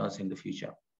cooling towers in the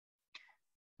future.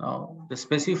 Now, to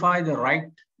specify the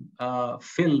right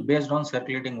fill based on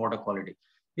circulating water quality.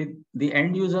 The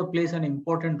end user plays an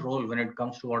important role when it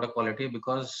comes to water quality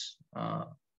because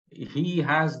he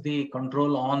has the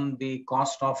control on the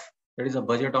cost of, there is a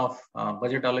budget of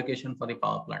budget allocation for the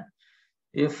power plant.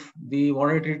 If the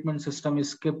water treatment system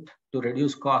is skipped to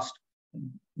reduce cost,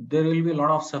 there will be a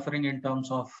lot of suffering in terms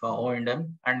of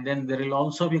O&M, and then there will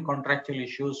also be contractual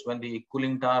issues when the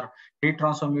cooling tower, heat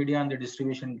transfer media and the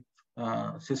distribution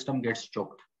system gets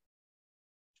choked.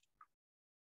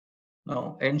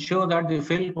 Now, ensure that the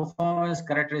fill performance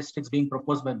characteristics being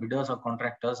proposed by bidders or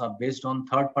contractors are based on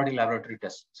third-party laboratory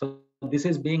tests. So this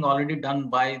is being already done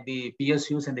by the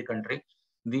PSUs in the country.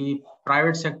 The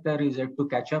private sector is yet to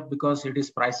catch up because it is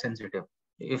price sensitive.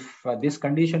 If this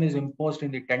condition is imposed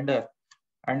in the tender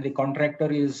and the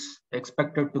contractor is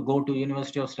expected to go to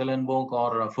University of Stellenbosch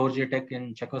or Forge Tech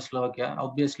in Czechoslovakia,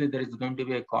 obviously there is going to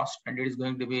be a cost and it is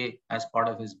going to be as part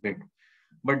of his bid.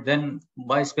 But then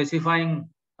by specifying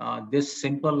this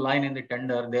simple line in the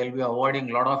tender, they'll be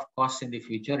avoiding a lot of costs in the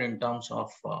future in terms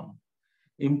of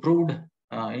improved,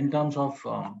 in terms of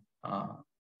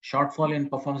shortfall in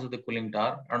performance of the cooling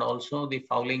tower and also the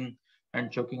fouling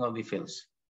and choking of the fills.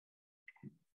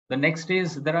 The next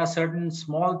is there are certain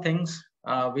small things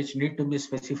which need to be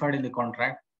specified in the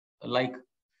contract, like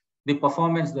the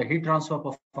performance, the heat transfer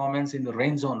performance in the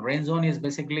rain zone. Rain zone is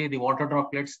basically the water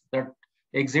droplets that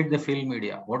exit the fill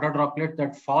media, water droplets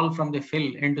that fall from the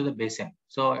fill into the basin.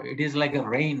 So it is like a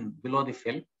rain below the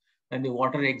fill and the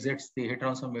water exits the heat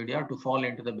transfer media to fall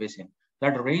into the basin.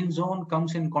 That rain zone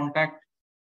comes in contact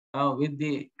with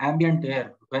the ambient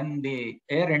air when the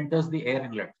air enters the air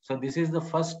inlet. So this is the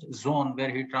first zone where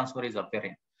heat transfer is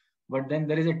occurring. But then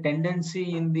there is a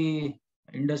tendency in the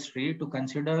industry to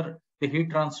consider the heat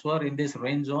transfer in this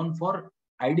rain zone for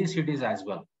IDCTs as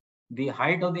well. The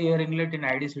height of the air inlet in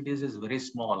IDCTs is very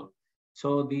small.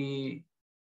 So the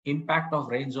impact of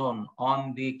rain zone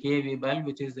on the KV bell,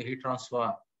 which is the heat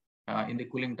transfer in the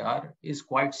cooling tower, is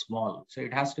quite small. So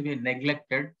it has to be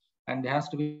neglected and there has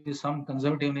to be some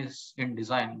conservativeness in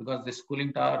design because this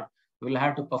cooling tower will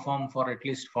have to perform for at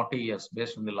least 40 years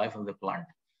based on the life of the plant.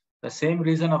 The same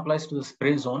reason applies to the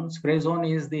spray zone. Spray zone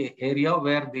is the area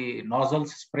where the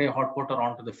nozzles spray hot water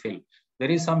onto the fill. There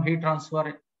is some heat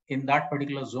transfer in that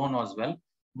particular zone as well.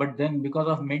 But then because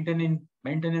of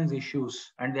maintenance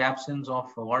issues and the absence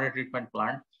of water treatment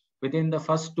plant, within the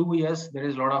first 2 years, there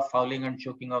is a lot of fouling and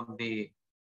choking of the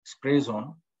spray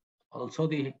zone. Also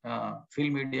the fill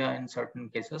media in certain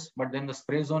cases, but then the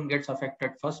spray zone gets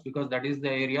affected first because that is the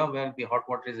area where the hot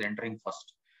water is entering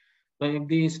first. So if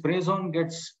the spray zone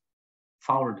gets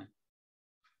fouled,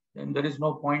 then there is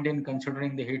no point in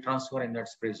considering the heat transfer in that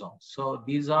spray zone. So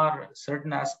these are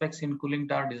certain aspects in cooling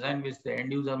tower design which the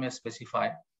end user may specify,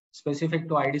 specific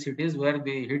to IDCTs where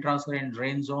the heat transfer in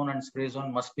drain zone and spray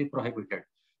zone must be prohibited,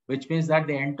 which means that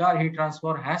the entire heat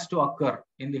transfer has to occur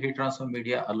in the heat transfer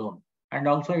media alone. And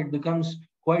also it becomes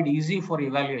quite easy for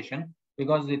evaluation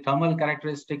because the thermal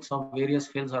characteristics of various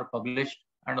fills are published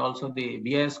and also the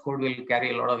BIS code will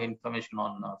carry a lot of information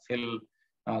on fill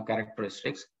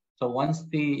characteristics. So once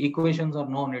the equations are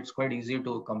known, it's quite easy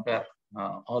to compare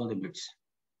all the bits.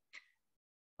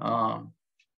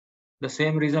 The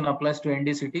same reason applies to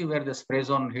NDCT where the spray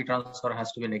zone heat transfer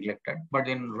has to be neglected. But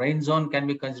in rain zone can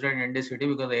be considered NDCT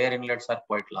because the air inlets are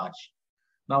quite large.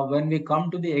 Now, when we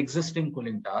come to the existing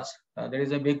cooling towers, there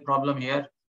is a big problem here.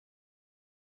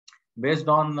 Based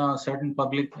on certain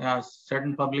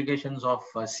publications of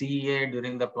CEA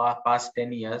during the past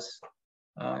 10 years,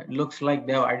 it looks like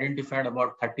they have identified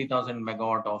about 30,000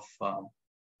 megawatt of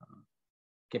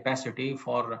capacity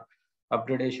for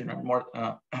upgradation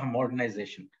and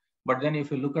modernization. But then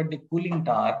if you look at the cooling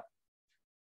tower,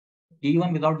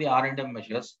 even without the R&M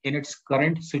measures, in its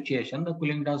current situation, the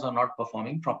cooling towers are not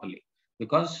performing properly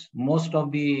because most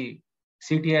of the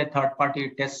CTI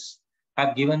third-party tests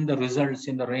have given the results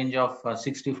in the range of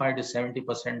 65 to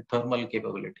 70% thermal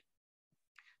capability.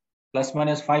 Plus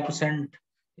minus 5%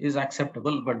 is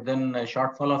acceptable, but then a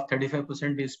shortfall of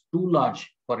 35% is too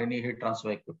large for any heat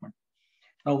transfer equipment.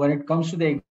 Now, when it comes to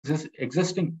the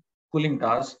existing cooling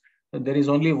towers, there is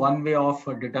only one way of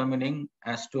determining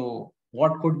as to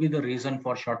what could be the reason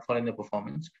for shortfall in the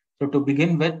performance. So to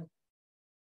begin with,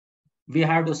 we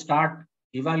have to start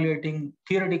evaluating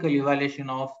theoretical evaluation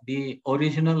of the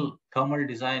original thermal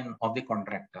design of the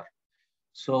contractor.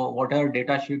 So whatever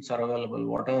data sheets are available,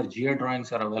 whatever GA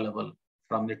drawings are available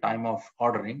from the time of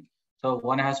ordering. So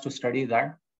one has to study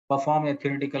that, perform a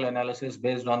theoretical analysis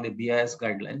based on the BIS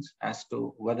guidelines as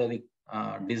to whether the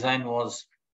design was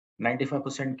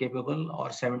 95% capable or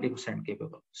 70%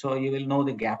 capable. So you will know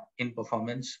the gap in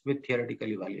performance with theoretical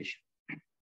evaluation.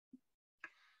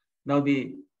 Now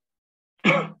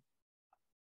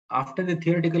after the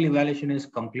theoretical evaluation is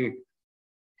complete,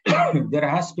 there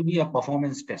has to be a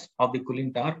performance test of the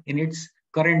cooling tower in its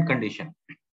current condition.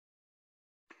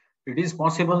 It is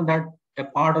possible that a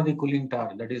part of the cooling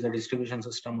tower, that is the distribution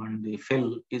system and the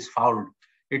fill, is fouled.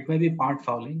 It may be part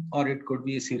fouling or it could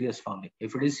be serious fouling.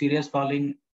 If it is serious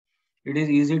fouling, it is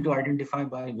easy to identify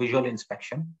by visual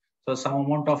inspection. So some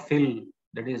amount of fill,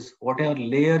 that is whatever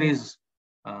layer is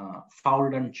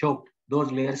fouled and choked,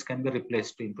 those layers can be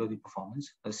replaced to improve the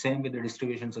performance. The same with the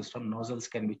distribution system, nozzles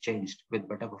can be changed with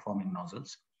better performing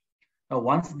nozzles. Now,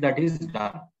 once that is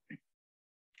done,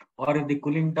 or if the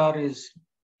cooling tower is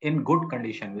in good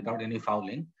condition without any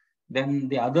fouling, then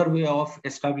the other way of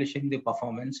establishing the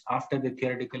performance after the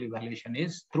theoretical evaluation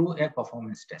is through a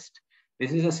performance test.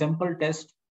 This is a simple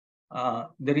test.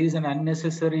 There is an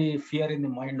unnecessary fear in the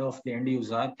mind of the end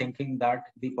user, thinking that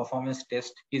the performance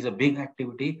test is a big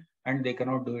activity and they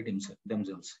cannot do it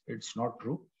themselves. It's not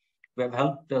true. We have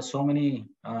helped so many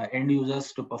end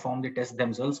users to perform the test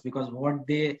themselves, because what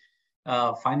they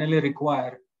finally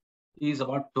require is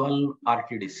about 12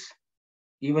 RTDs.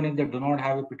 Even if they do not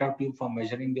have a pitot tube for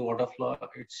measuring the water flow,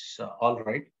 it's all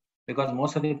right, because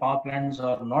most of the power plants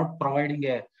are not providing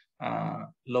a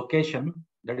location,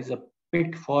 that is a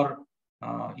pit for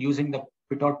using the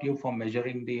pitot tube for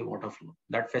measuring the water flow.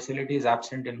 That facility is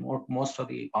absent in most of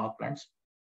the power plants.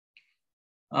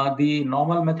 The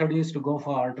normal method is to go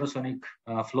for ultrasonic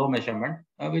flow measurement,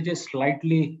 which is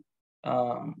slightly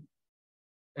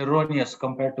erroneous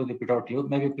compared to the pitot tube,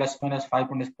 maybe plus minus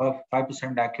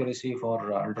 5% accuracy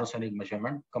for ultrasonic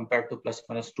measurement compared to plus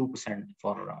minus 2%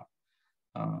 for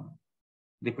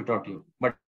the pitot tube.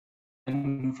 But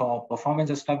for performance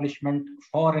establishment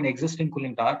for an existing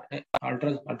cooling tower,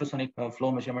 ultrasonic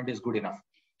flow measurement is good enough.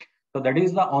 So that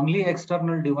is the only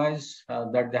external device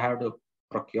that they have to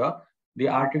procure. The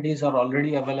RTDs are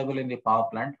already available in the power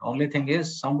plant. Only thing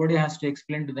is, somebody has to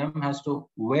explain to them as to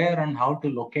where and how to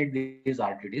locate these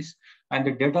RTDs. And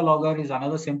the data logger is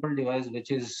another simple device which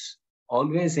is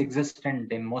always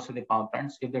existent in most of the power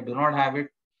plants. If they do not have it,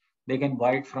 they can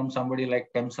buy it from somebody like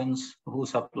Tempson's who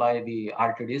supply the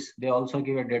RTDs. They also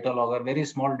give a data logger, very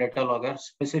small data logger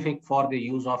specific for the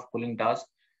use of cooling towers.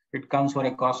 It comes for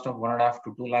a cost of 1.5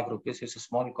 to 2 lakh rupees. It's a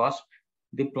small cost.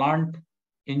 The plant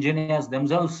engineers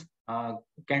themselves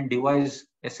can devise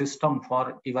a system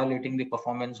for evaluating the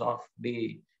performance of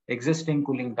the existing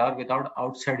cooling tower without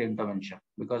outside intervention,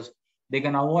 because they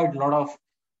can avoid a lot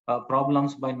of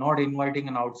problems by not inviting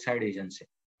an outside agency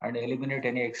and eliminate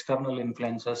any external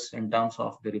influences in terms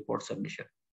of the report submission.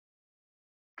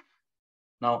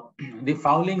 Now, the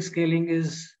fouling scaling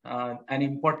is an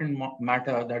important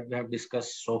matter that we have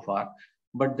discussed so far,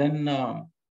 but then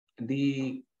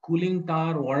the cooling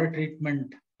tower water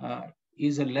treatment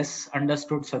is a less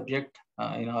understood subject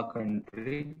in our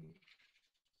country.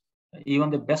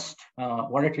 Even the best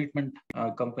water treatment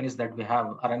companies that we have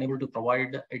are unable to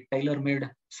provide a tailor-made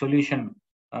solution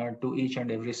to each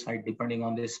and every site depending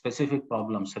on the specific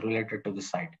problems related to the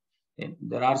site.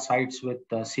 There are sites with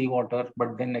seawater,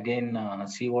 but then again,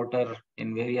 seawater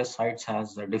in various sites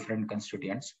has different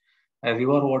constituents.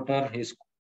 River water is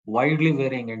widely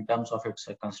varying in terms of its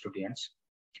constituents.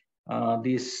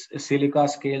 These silica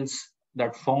scales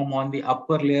that form on the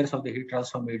upper layers of the heat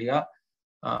transfer media,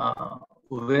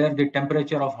 where the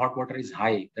temperature of hot water is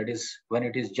high, that is when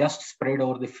it is just sprayed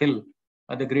over the fill,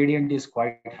 the gradient is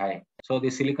quite high. So the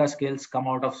silica scales come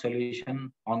out of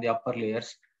solution on the upper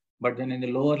layers, but then in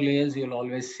the lower layers, you'll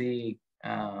always see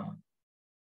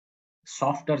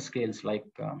softer scales like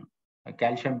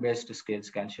calcium-based scales,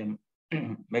 calcium,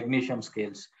 magnesium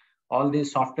scales, all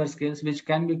these softer scales which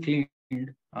can be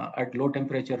cleaned at low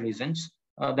temperature regions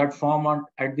that form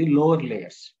at the lower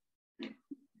layers.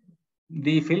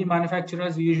 The fill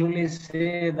manufacturers usually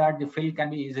say that the fill can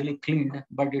be easily cleaned,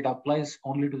 but it applies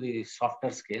only to the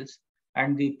softer scales.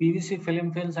 And the PVC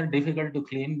film fills are difficult to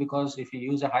clean because if you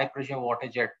use a high pressure water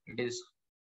jet, it is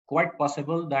quite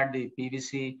possible that the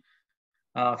PVC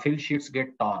fill sheets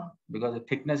get torn because the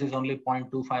thickness is only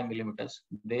 0.25 millimeters.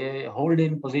 They hold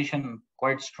in position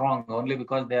quite strong only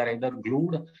because they are either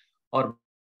glued or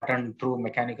buttoned through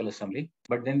mechanical assembly.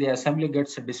 But then the assembly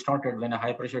gets distorted when a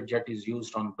high pressure jet is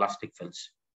used on plastic fills.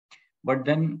 But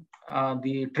then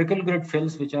the trickle grid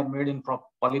fills, which are made in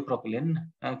polypropylene,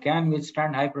 can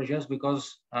withstand high pressures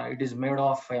because it is made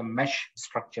of a mesh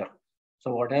structure.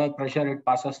 So whatever pressure it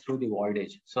passes through the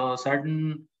voidage. So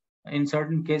in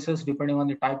certain cases, depending on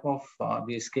the type of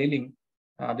the scaling,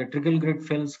 the trickle grid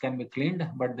fills can be cleaned,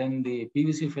 but then the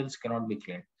PVC fills cannot be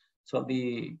cleaned. So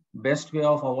the best way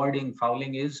of avoiding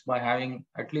fouling is by having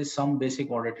at least some basic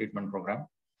water treatment program.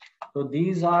 So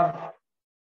these are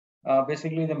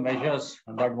basically the measures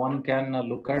that one can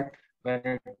look at when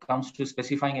it comes to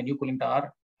specifying a new cooling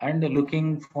tower and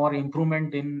looking for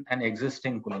improvement in an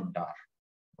existing cooling tower.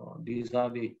 So these are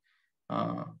the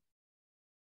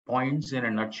points in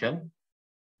a nutshell.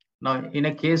 Now, in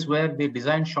a case where the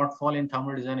design shortfall in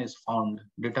thermal design is found,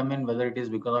 determine whether it is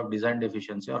because of design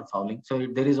deficiency or fouling. So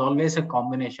there is always a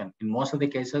combination. In most of the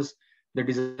cases, the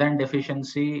design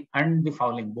deficiency and the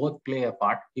fouling both play a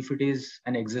part if it is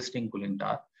an existing cooling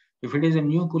tower. If it is a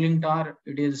new cooling tower,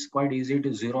 it is quite easy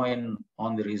to zero in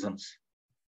on the reasons.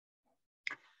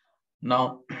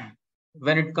 Now,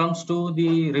 when it comes to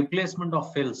the replacement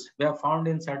of fills, we have found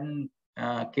in certain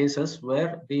cases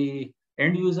where the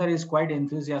end user is quite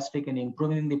enthusiastic in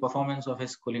improving the performance of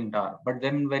his cooling tower. But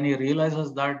then when he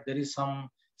realizes that there is some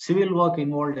civil work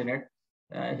involved in it,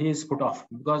 he is put off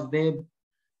because they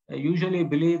usually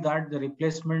believe that the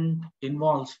replacement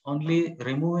involves only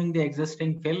removing the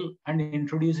existing fill and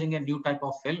introducing a new type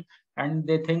of fill. And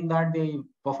they think that the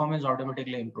performance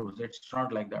automatically improves. It's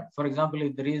not like that. For example,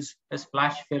 if there is a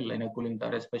splash fill in a cooling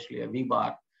tower, especially a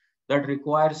V-bar, that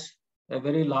requires a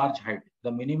very large height.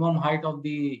 The minimum height of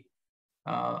the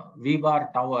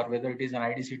V-bar tower, whether it is an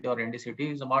IDCT or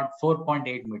NDCT, is about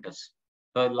 4.8 meters.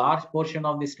 So a large portion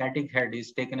of the static head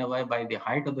is taken away by the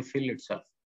height of the fill itself.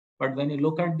 But when you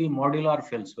look at the modular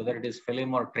fills, whether it is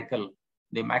film or trickle,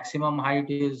 the maximum height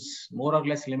is more or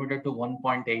less limited to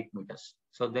 1.8 meters.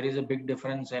 So there is a big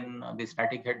difference in the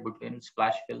static head between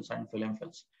splash fills and film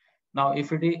fills. Now,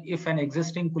 if an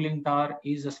existing cooling tower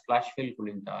is a splash fill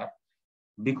cooling tower,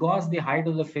 because the height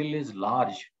of the fill is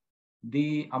large,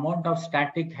 the amount of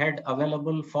static head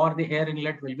available for the air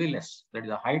inlet will be less. That is,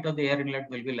 the height of the air inlet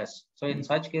will be less. So in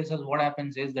such cases, what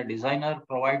happens is the designer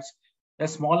provides a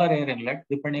smaller air inlet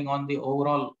depending on the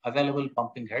overall available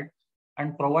pumping head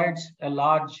and provides a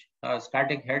large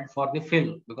static head for the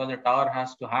fill because the tower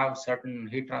has to have certain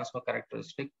heat transfer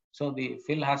characteristic. So the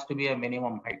fill has to be a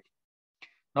minimum height.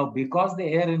 Now, because the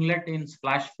air inlet in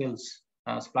splash fill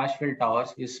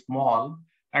towers is small,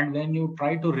 and when you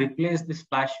try to replace the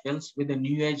splash fills with the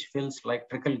new age fills like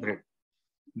trickle grid,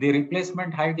 the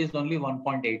replacement height is only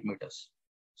 1.8 meters.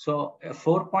 So a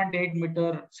 4.8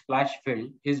 meter splash fill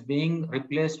is being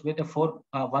replaced with a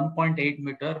 1.8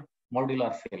 meter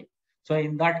modular fill. So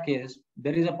in that case,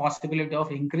 there is a possibility of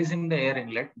increasing the air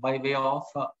inlet by way of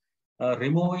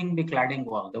removing the cladding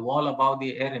wall, the wall above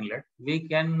the air inlet. We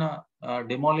can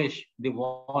demolish the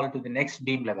wall to the next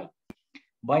beam level.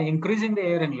 By increasing the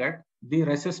air inlet, the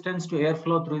resistance to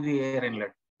airflow through the air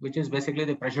inlet, which is basically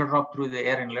the pressure drop through the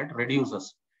air inlet,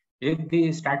 reduces. If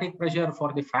the static pressure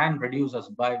for the fan reduces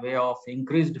by way of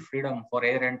increased freedom for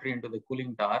air entry into the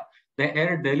cooling tower, the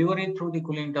air delivery through the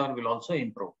cooling tower will also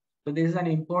improve. So this is an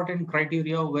important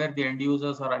criteria where the end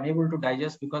users are unable to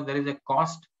digest because there is a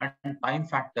cost and time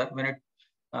factor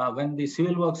when the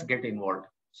civil works get involved.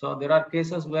 So there are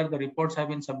cases where the reports have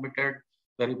been submitted,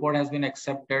 the report has been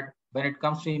accepted. When it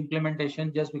comes to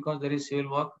implementation, just because there is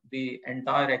civil work, the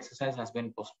entire exercise has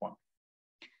been postponed.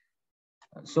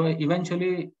 So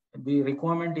eventually, the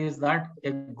requirement is that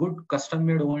a good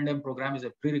custom-made O&M program is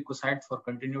a prerequisite for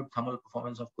continued thermal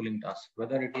performance of cooling towers,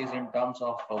 whether it is in terms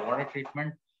of water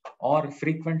treatment or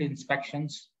frequent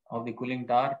inspections of the cooling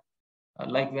tower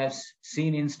Like we have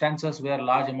seen instances where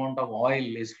large amount of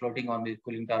oil is floating on the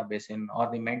cooling tower basin,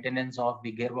 or the maintenance of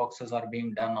the gearboxes are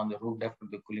being done on the roof deck of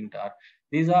the cooling tower.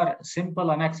 These are simple,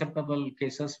 unacceptable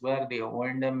cases where the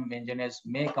O&M engineers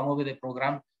may come up with a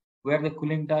program where the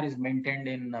cooling tower is maintained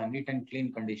in neat and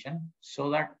clean condition, so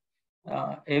that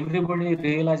everybody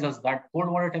realizes that cold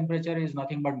water temperature is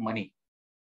nothing but money.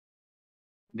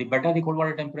 The better the cold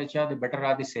water temperature, the better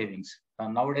are the savings.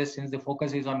 Nowadays, since the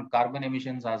focus is on carbon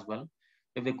emissions as well,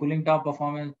 if the cooling tower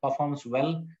performs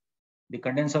well, the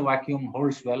condenser vacuum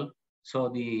holds well, so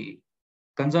the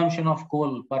consumption of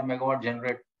coal per megawatt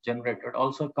generated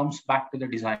also comes back to the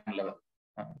design level.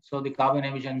 So the carbon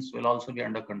emissions will also be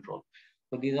under control.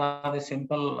 So these are the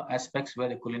simple aspects where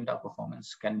the cooling tower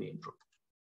performance can be improved.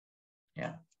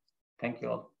 Yeah, thank you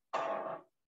all.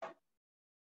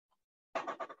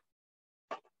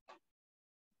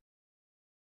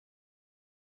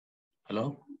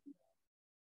 Hello?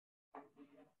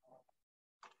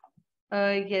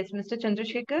 Yes, Mr.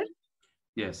 Chandrasekhar?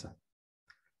 Yes, sir.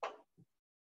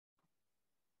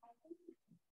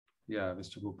 Yeah,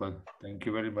 Mr. Bhupal, thank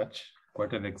you very much.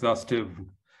 Quite an exhaustive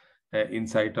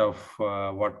insight of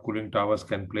what cooling towers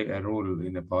can play a role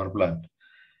in a power plant.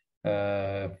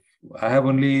 I have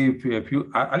only a few.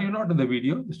 Are you not in the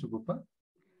video, Mr. Bhupal?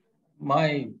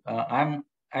 I'm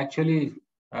actually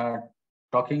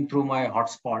talking through my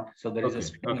hotspot, so there is a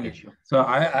streaming issue. So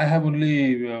I have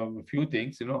only a few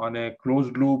things, on a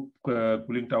closed loop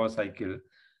cooling tower cycle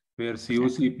where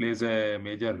COC plays a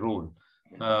major role.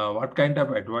 What kind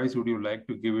of advice would you like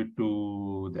to give it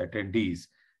to the attendees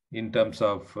in terms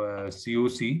of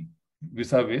COC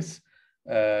vis-a-vis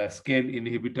scale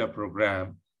inhibitor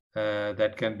program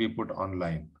that can be put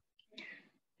online?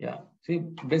 Yeah, see,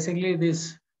 basically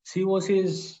this COC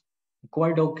is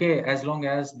quite okay as long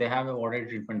as they have a water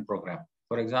treatment program.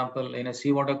 For example, in a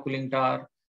seawater cooling tower,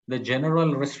 the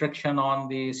general restriction on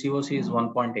the COC is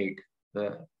 1.8.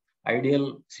 The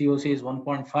ideal COC is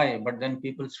 1.5, but then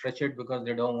people stretch it because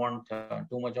they don't want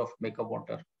too much of makeup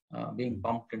water being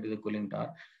pumped into the cooling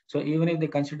tower. So even if they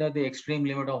consider the extreme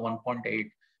limit of 1.8,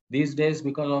 these days,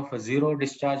 because of a zero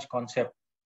discharge concept,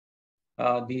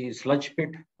 the sludge pit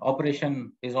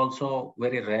operation is also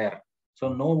very rare. So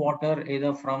no water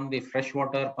either from the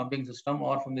freshwater pumping system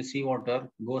or from the seawater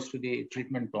goes to the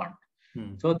treatment plant.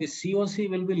 So the COC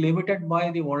will be limited by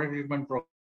the water treatment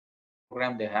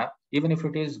program they have. Even if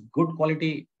it is good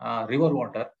quality river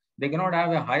water, they cannot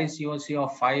have a high COC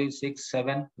of 5, 6,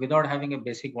 7 without having a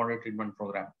basic water treatment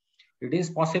program. It is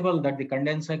possible that the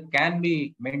condenser can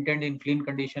be maintained in clean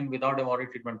condition without a water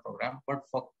treatment program, but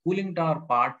for cooling tower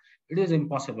part, it is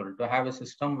impossible to have a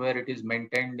system where it is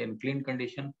maintained in clean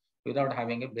condition without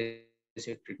having a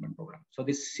basic treatment program. So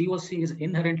this COC is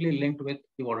inherently linked with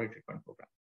the water treatment program.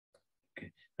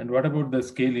 Okay. And what about the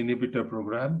scale inhibitor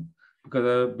program?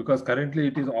 Because currently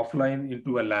it is offline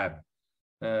into a lab.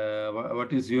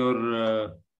 What is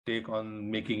your take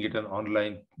on making it an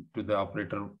online to the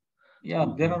operator? Yeah,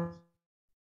 there are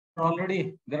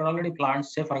already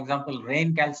plants. Say, for example,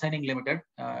 Rain Calcining Limited.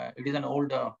 It is an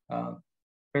old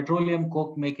petroleum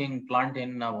coke making plant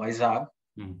in Vizag.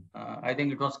 I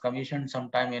think it was commissioned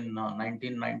sometime in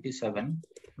 1997.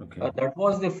 Okay. That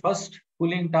was the first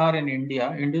cooling tower in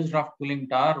India, induced draft cooling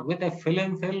tower with a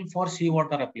film fill for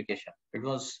seawater application. It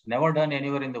was never done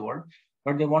anywhere in the world,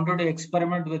 but they wanted to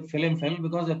experiment with film fill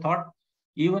because they thought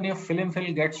even if film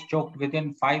fill gets choked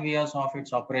within 5 years of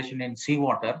its operation in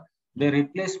seawater, the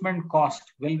replacement cost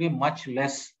will be much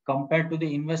less compared to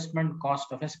the investment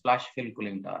cost of a splash fill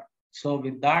cooling tower. So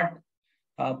with that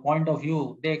point of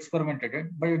view, they experimented it,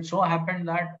 but it so happened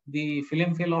that the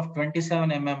film fill of 27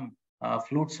 mm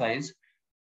flute size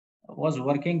was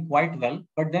working quite well,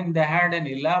 but then they had an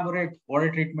elaborate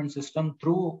water treatment system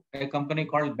through a company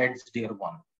called Beds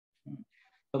Dearborn.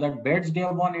 So that Beds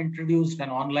Dearborn introduced an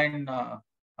online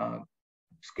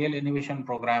scale inhibition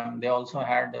program. They also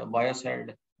had a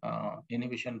biocide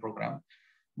inhibition program,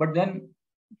 but then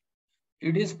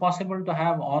it is possible to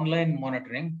have online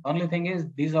monitoring. Only thing is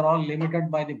these are all limited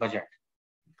by the budget.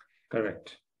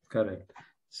 Correct.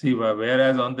 See,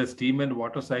 whereas on the steam and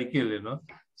water cycle,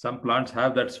 some plants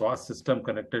have that SWAS system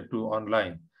connected to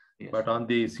online. Yes. But on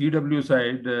the CW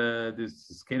side, this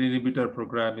scale inhibitor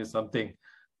program is something.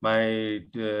 My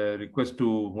request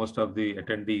to most of the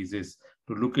attendees is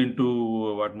to look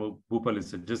into what Bhupal is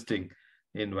suggesting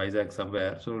in Vizag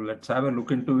somewhere. So let's have a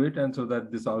look into it, and so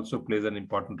that this also plays an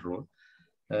important role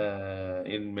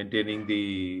in maintaining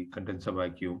the condenser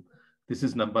vacuum. This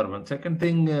is number one. Second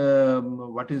thing,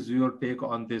 what is your take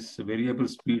on this variable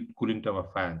speed cooling tower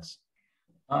fans?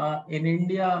 In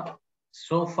India,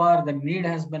 so far the need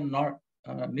has been not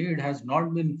need has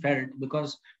not been felt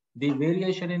because the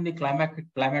variation in the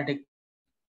climatic.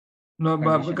 No,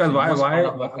 but because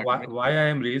why I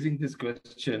am raising this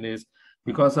question is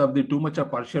because of the too much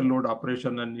of partial load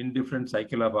operation and indifferent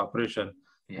cycle of operation.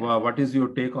 Yeah. What is your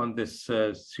take on this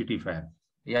city fan?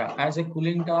 Yeah, as a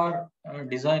cooling tower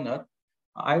designer,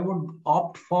 I would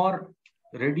opt for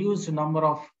reduced number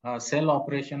of cell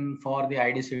operation for the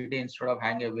IDCT instead of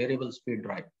having a variable speed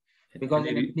drive. Because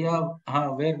in India,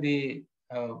 where the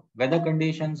weather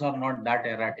conditions are not that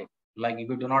erratic, like if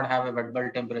you do not have a wet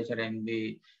bulb temperature in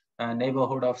the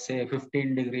neighborhood of say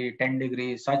 15 degree, 10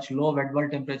 degree, such low wet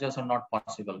bulb temperatures are not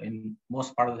possible in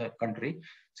most part of the country.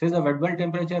 Since the wet bulb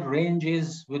temperature range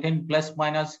is within plus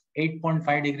minus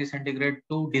 8.5 degrees centigrade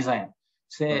to design.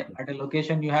 Say at a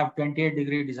location you have 28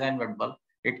 degree design wet bulb,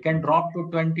 it can drop to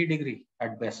 20 degree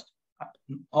at best,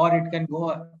 or it can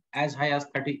go as high as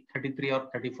 30, 33 or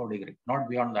 34 degree, not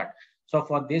beyond that. So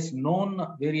for this known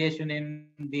variation in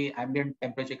the ambient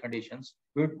temperature conditions,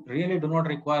 we really do not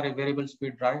require a variable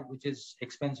speed drive, which is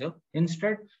expensive.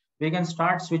 Instead, we can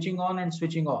start switching on and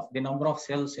switching off the number of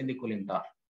cells in the cooling tower.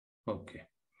 Okay,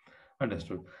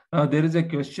 understood. Now there is a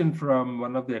question from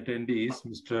one of the attendees,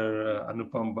 Mr.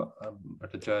 Anupam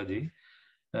Bhattacharya.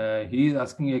 He is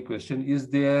asking a question: is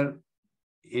there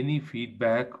any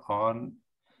feedback on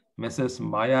Messrs.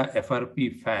 Maya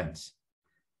FRP fans?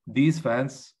 These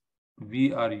fans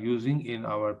we are using in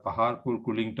our Paharpur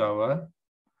cooling tower,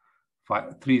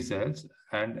 3 cells,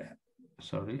 and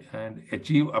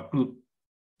achieve up to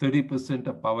 30%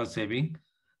 of power saving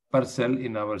per cell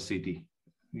in our city.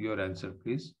 Your answer,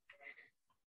 please.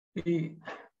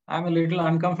 I'm a little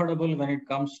uncomfortable when it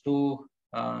comes to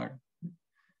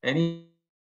any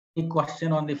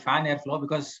question on the fan airflow,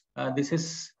 because this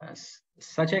is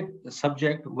such a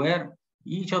subject where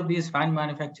each of these fan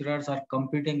manufacturers are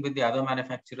competing with the other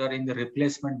manufacturer in the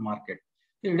replacement market.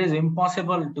 It is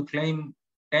impossible to claim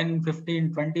 10,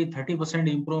 15, 20, 30%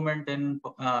 improvement in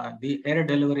the air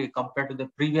delivery compared to the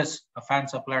previous fan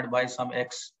supplied by some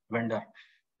ex vendor.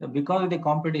 Because of the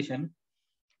competition,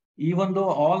 even though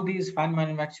all these fan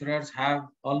manufacturers have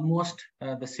almost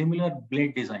the similar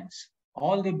blade designs,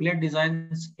 all the blade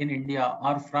designs in India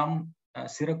are from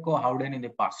Sirocco Howden in the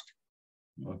past.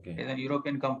 Okay. It's a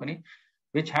European company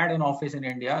which had an office in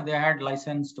India. They had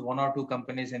licensed 1 or 2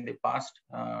 companies in the past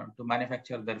to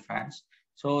manufacture their fans.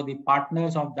 So the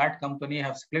partners of that company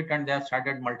have split and they have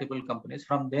started multiple companies.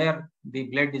 From there, the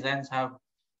blade designs have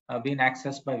been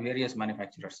accessed by various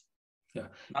manufacturers. Yeah.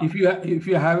 If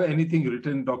you have anything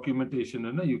written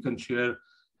documentation, you can share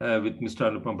with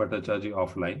Mr. Anupam Bhattacharya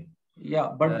offline. Yeah,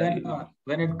 but then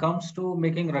when it comes to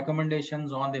making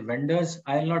recommendations on the vendors,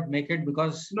 I'll not make it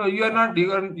because no, you are not.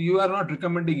 You are not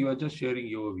recommending. You are just sharing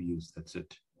your views. That's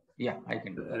it. Yeah, I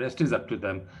can. The rest is up to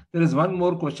them. There is one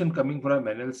more question coming from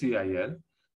NLCIL.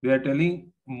 They are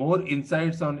telling more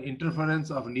insights on interference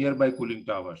of nearby cooling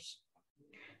towers.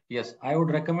 Yes, I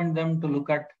would recommend them to look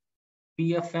at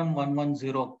PFM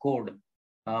 110 code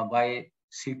by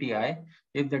CTI.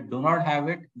 If they do not have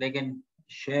it, they can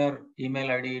share email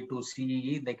ID to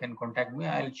CEE. They can contact me.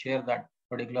 I'll share that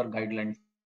particular guideline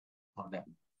for them.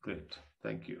 Great.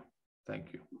 Thank you.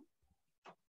 Thank you.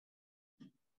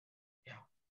 Yeah.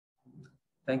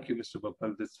 Thank you, Mr.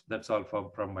 Bhupal. That's all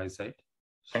from my side.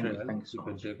 Thank you. Thank you so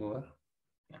much. You can take over.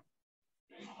 Yeah.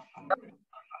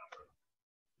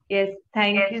 Yes,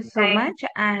 thank you so much.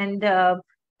 And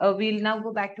we'll now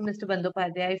go back to Mr.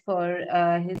 Bandyopadhyay for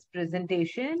his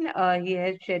presentation. He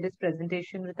has shared his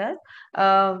presentation with us.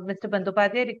 Mr.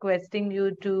 Bandyopadhyay, requesting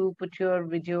you to put your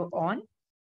video on.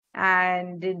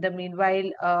 And in the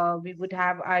meanwhile, we would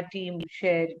have our team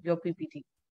share your PPT.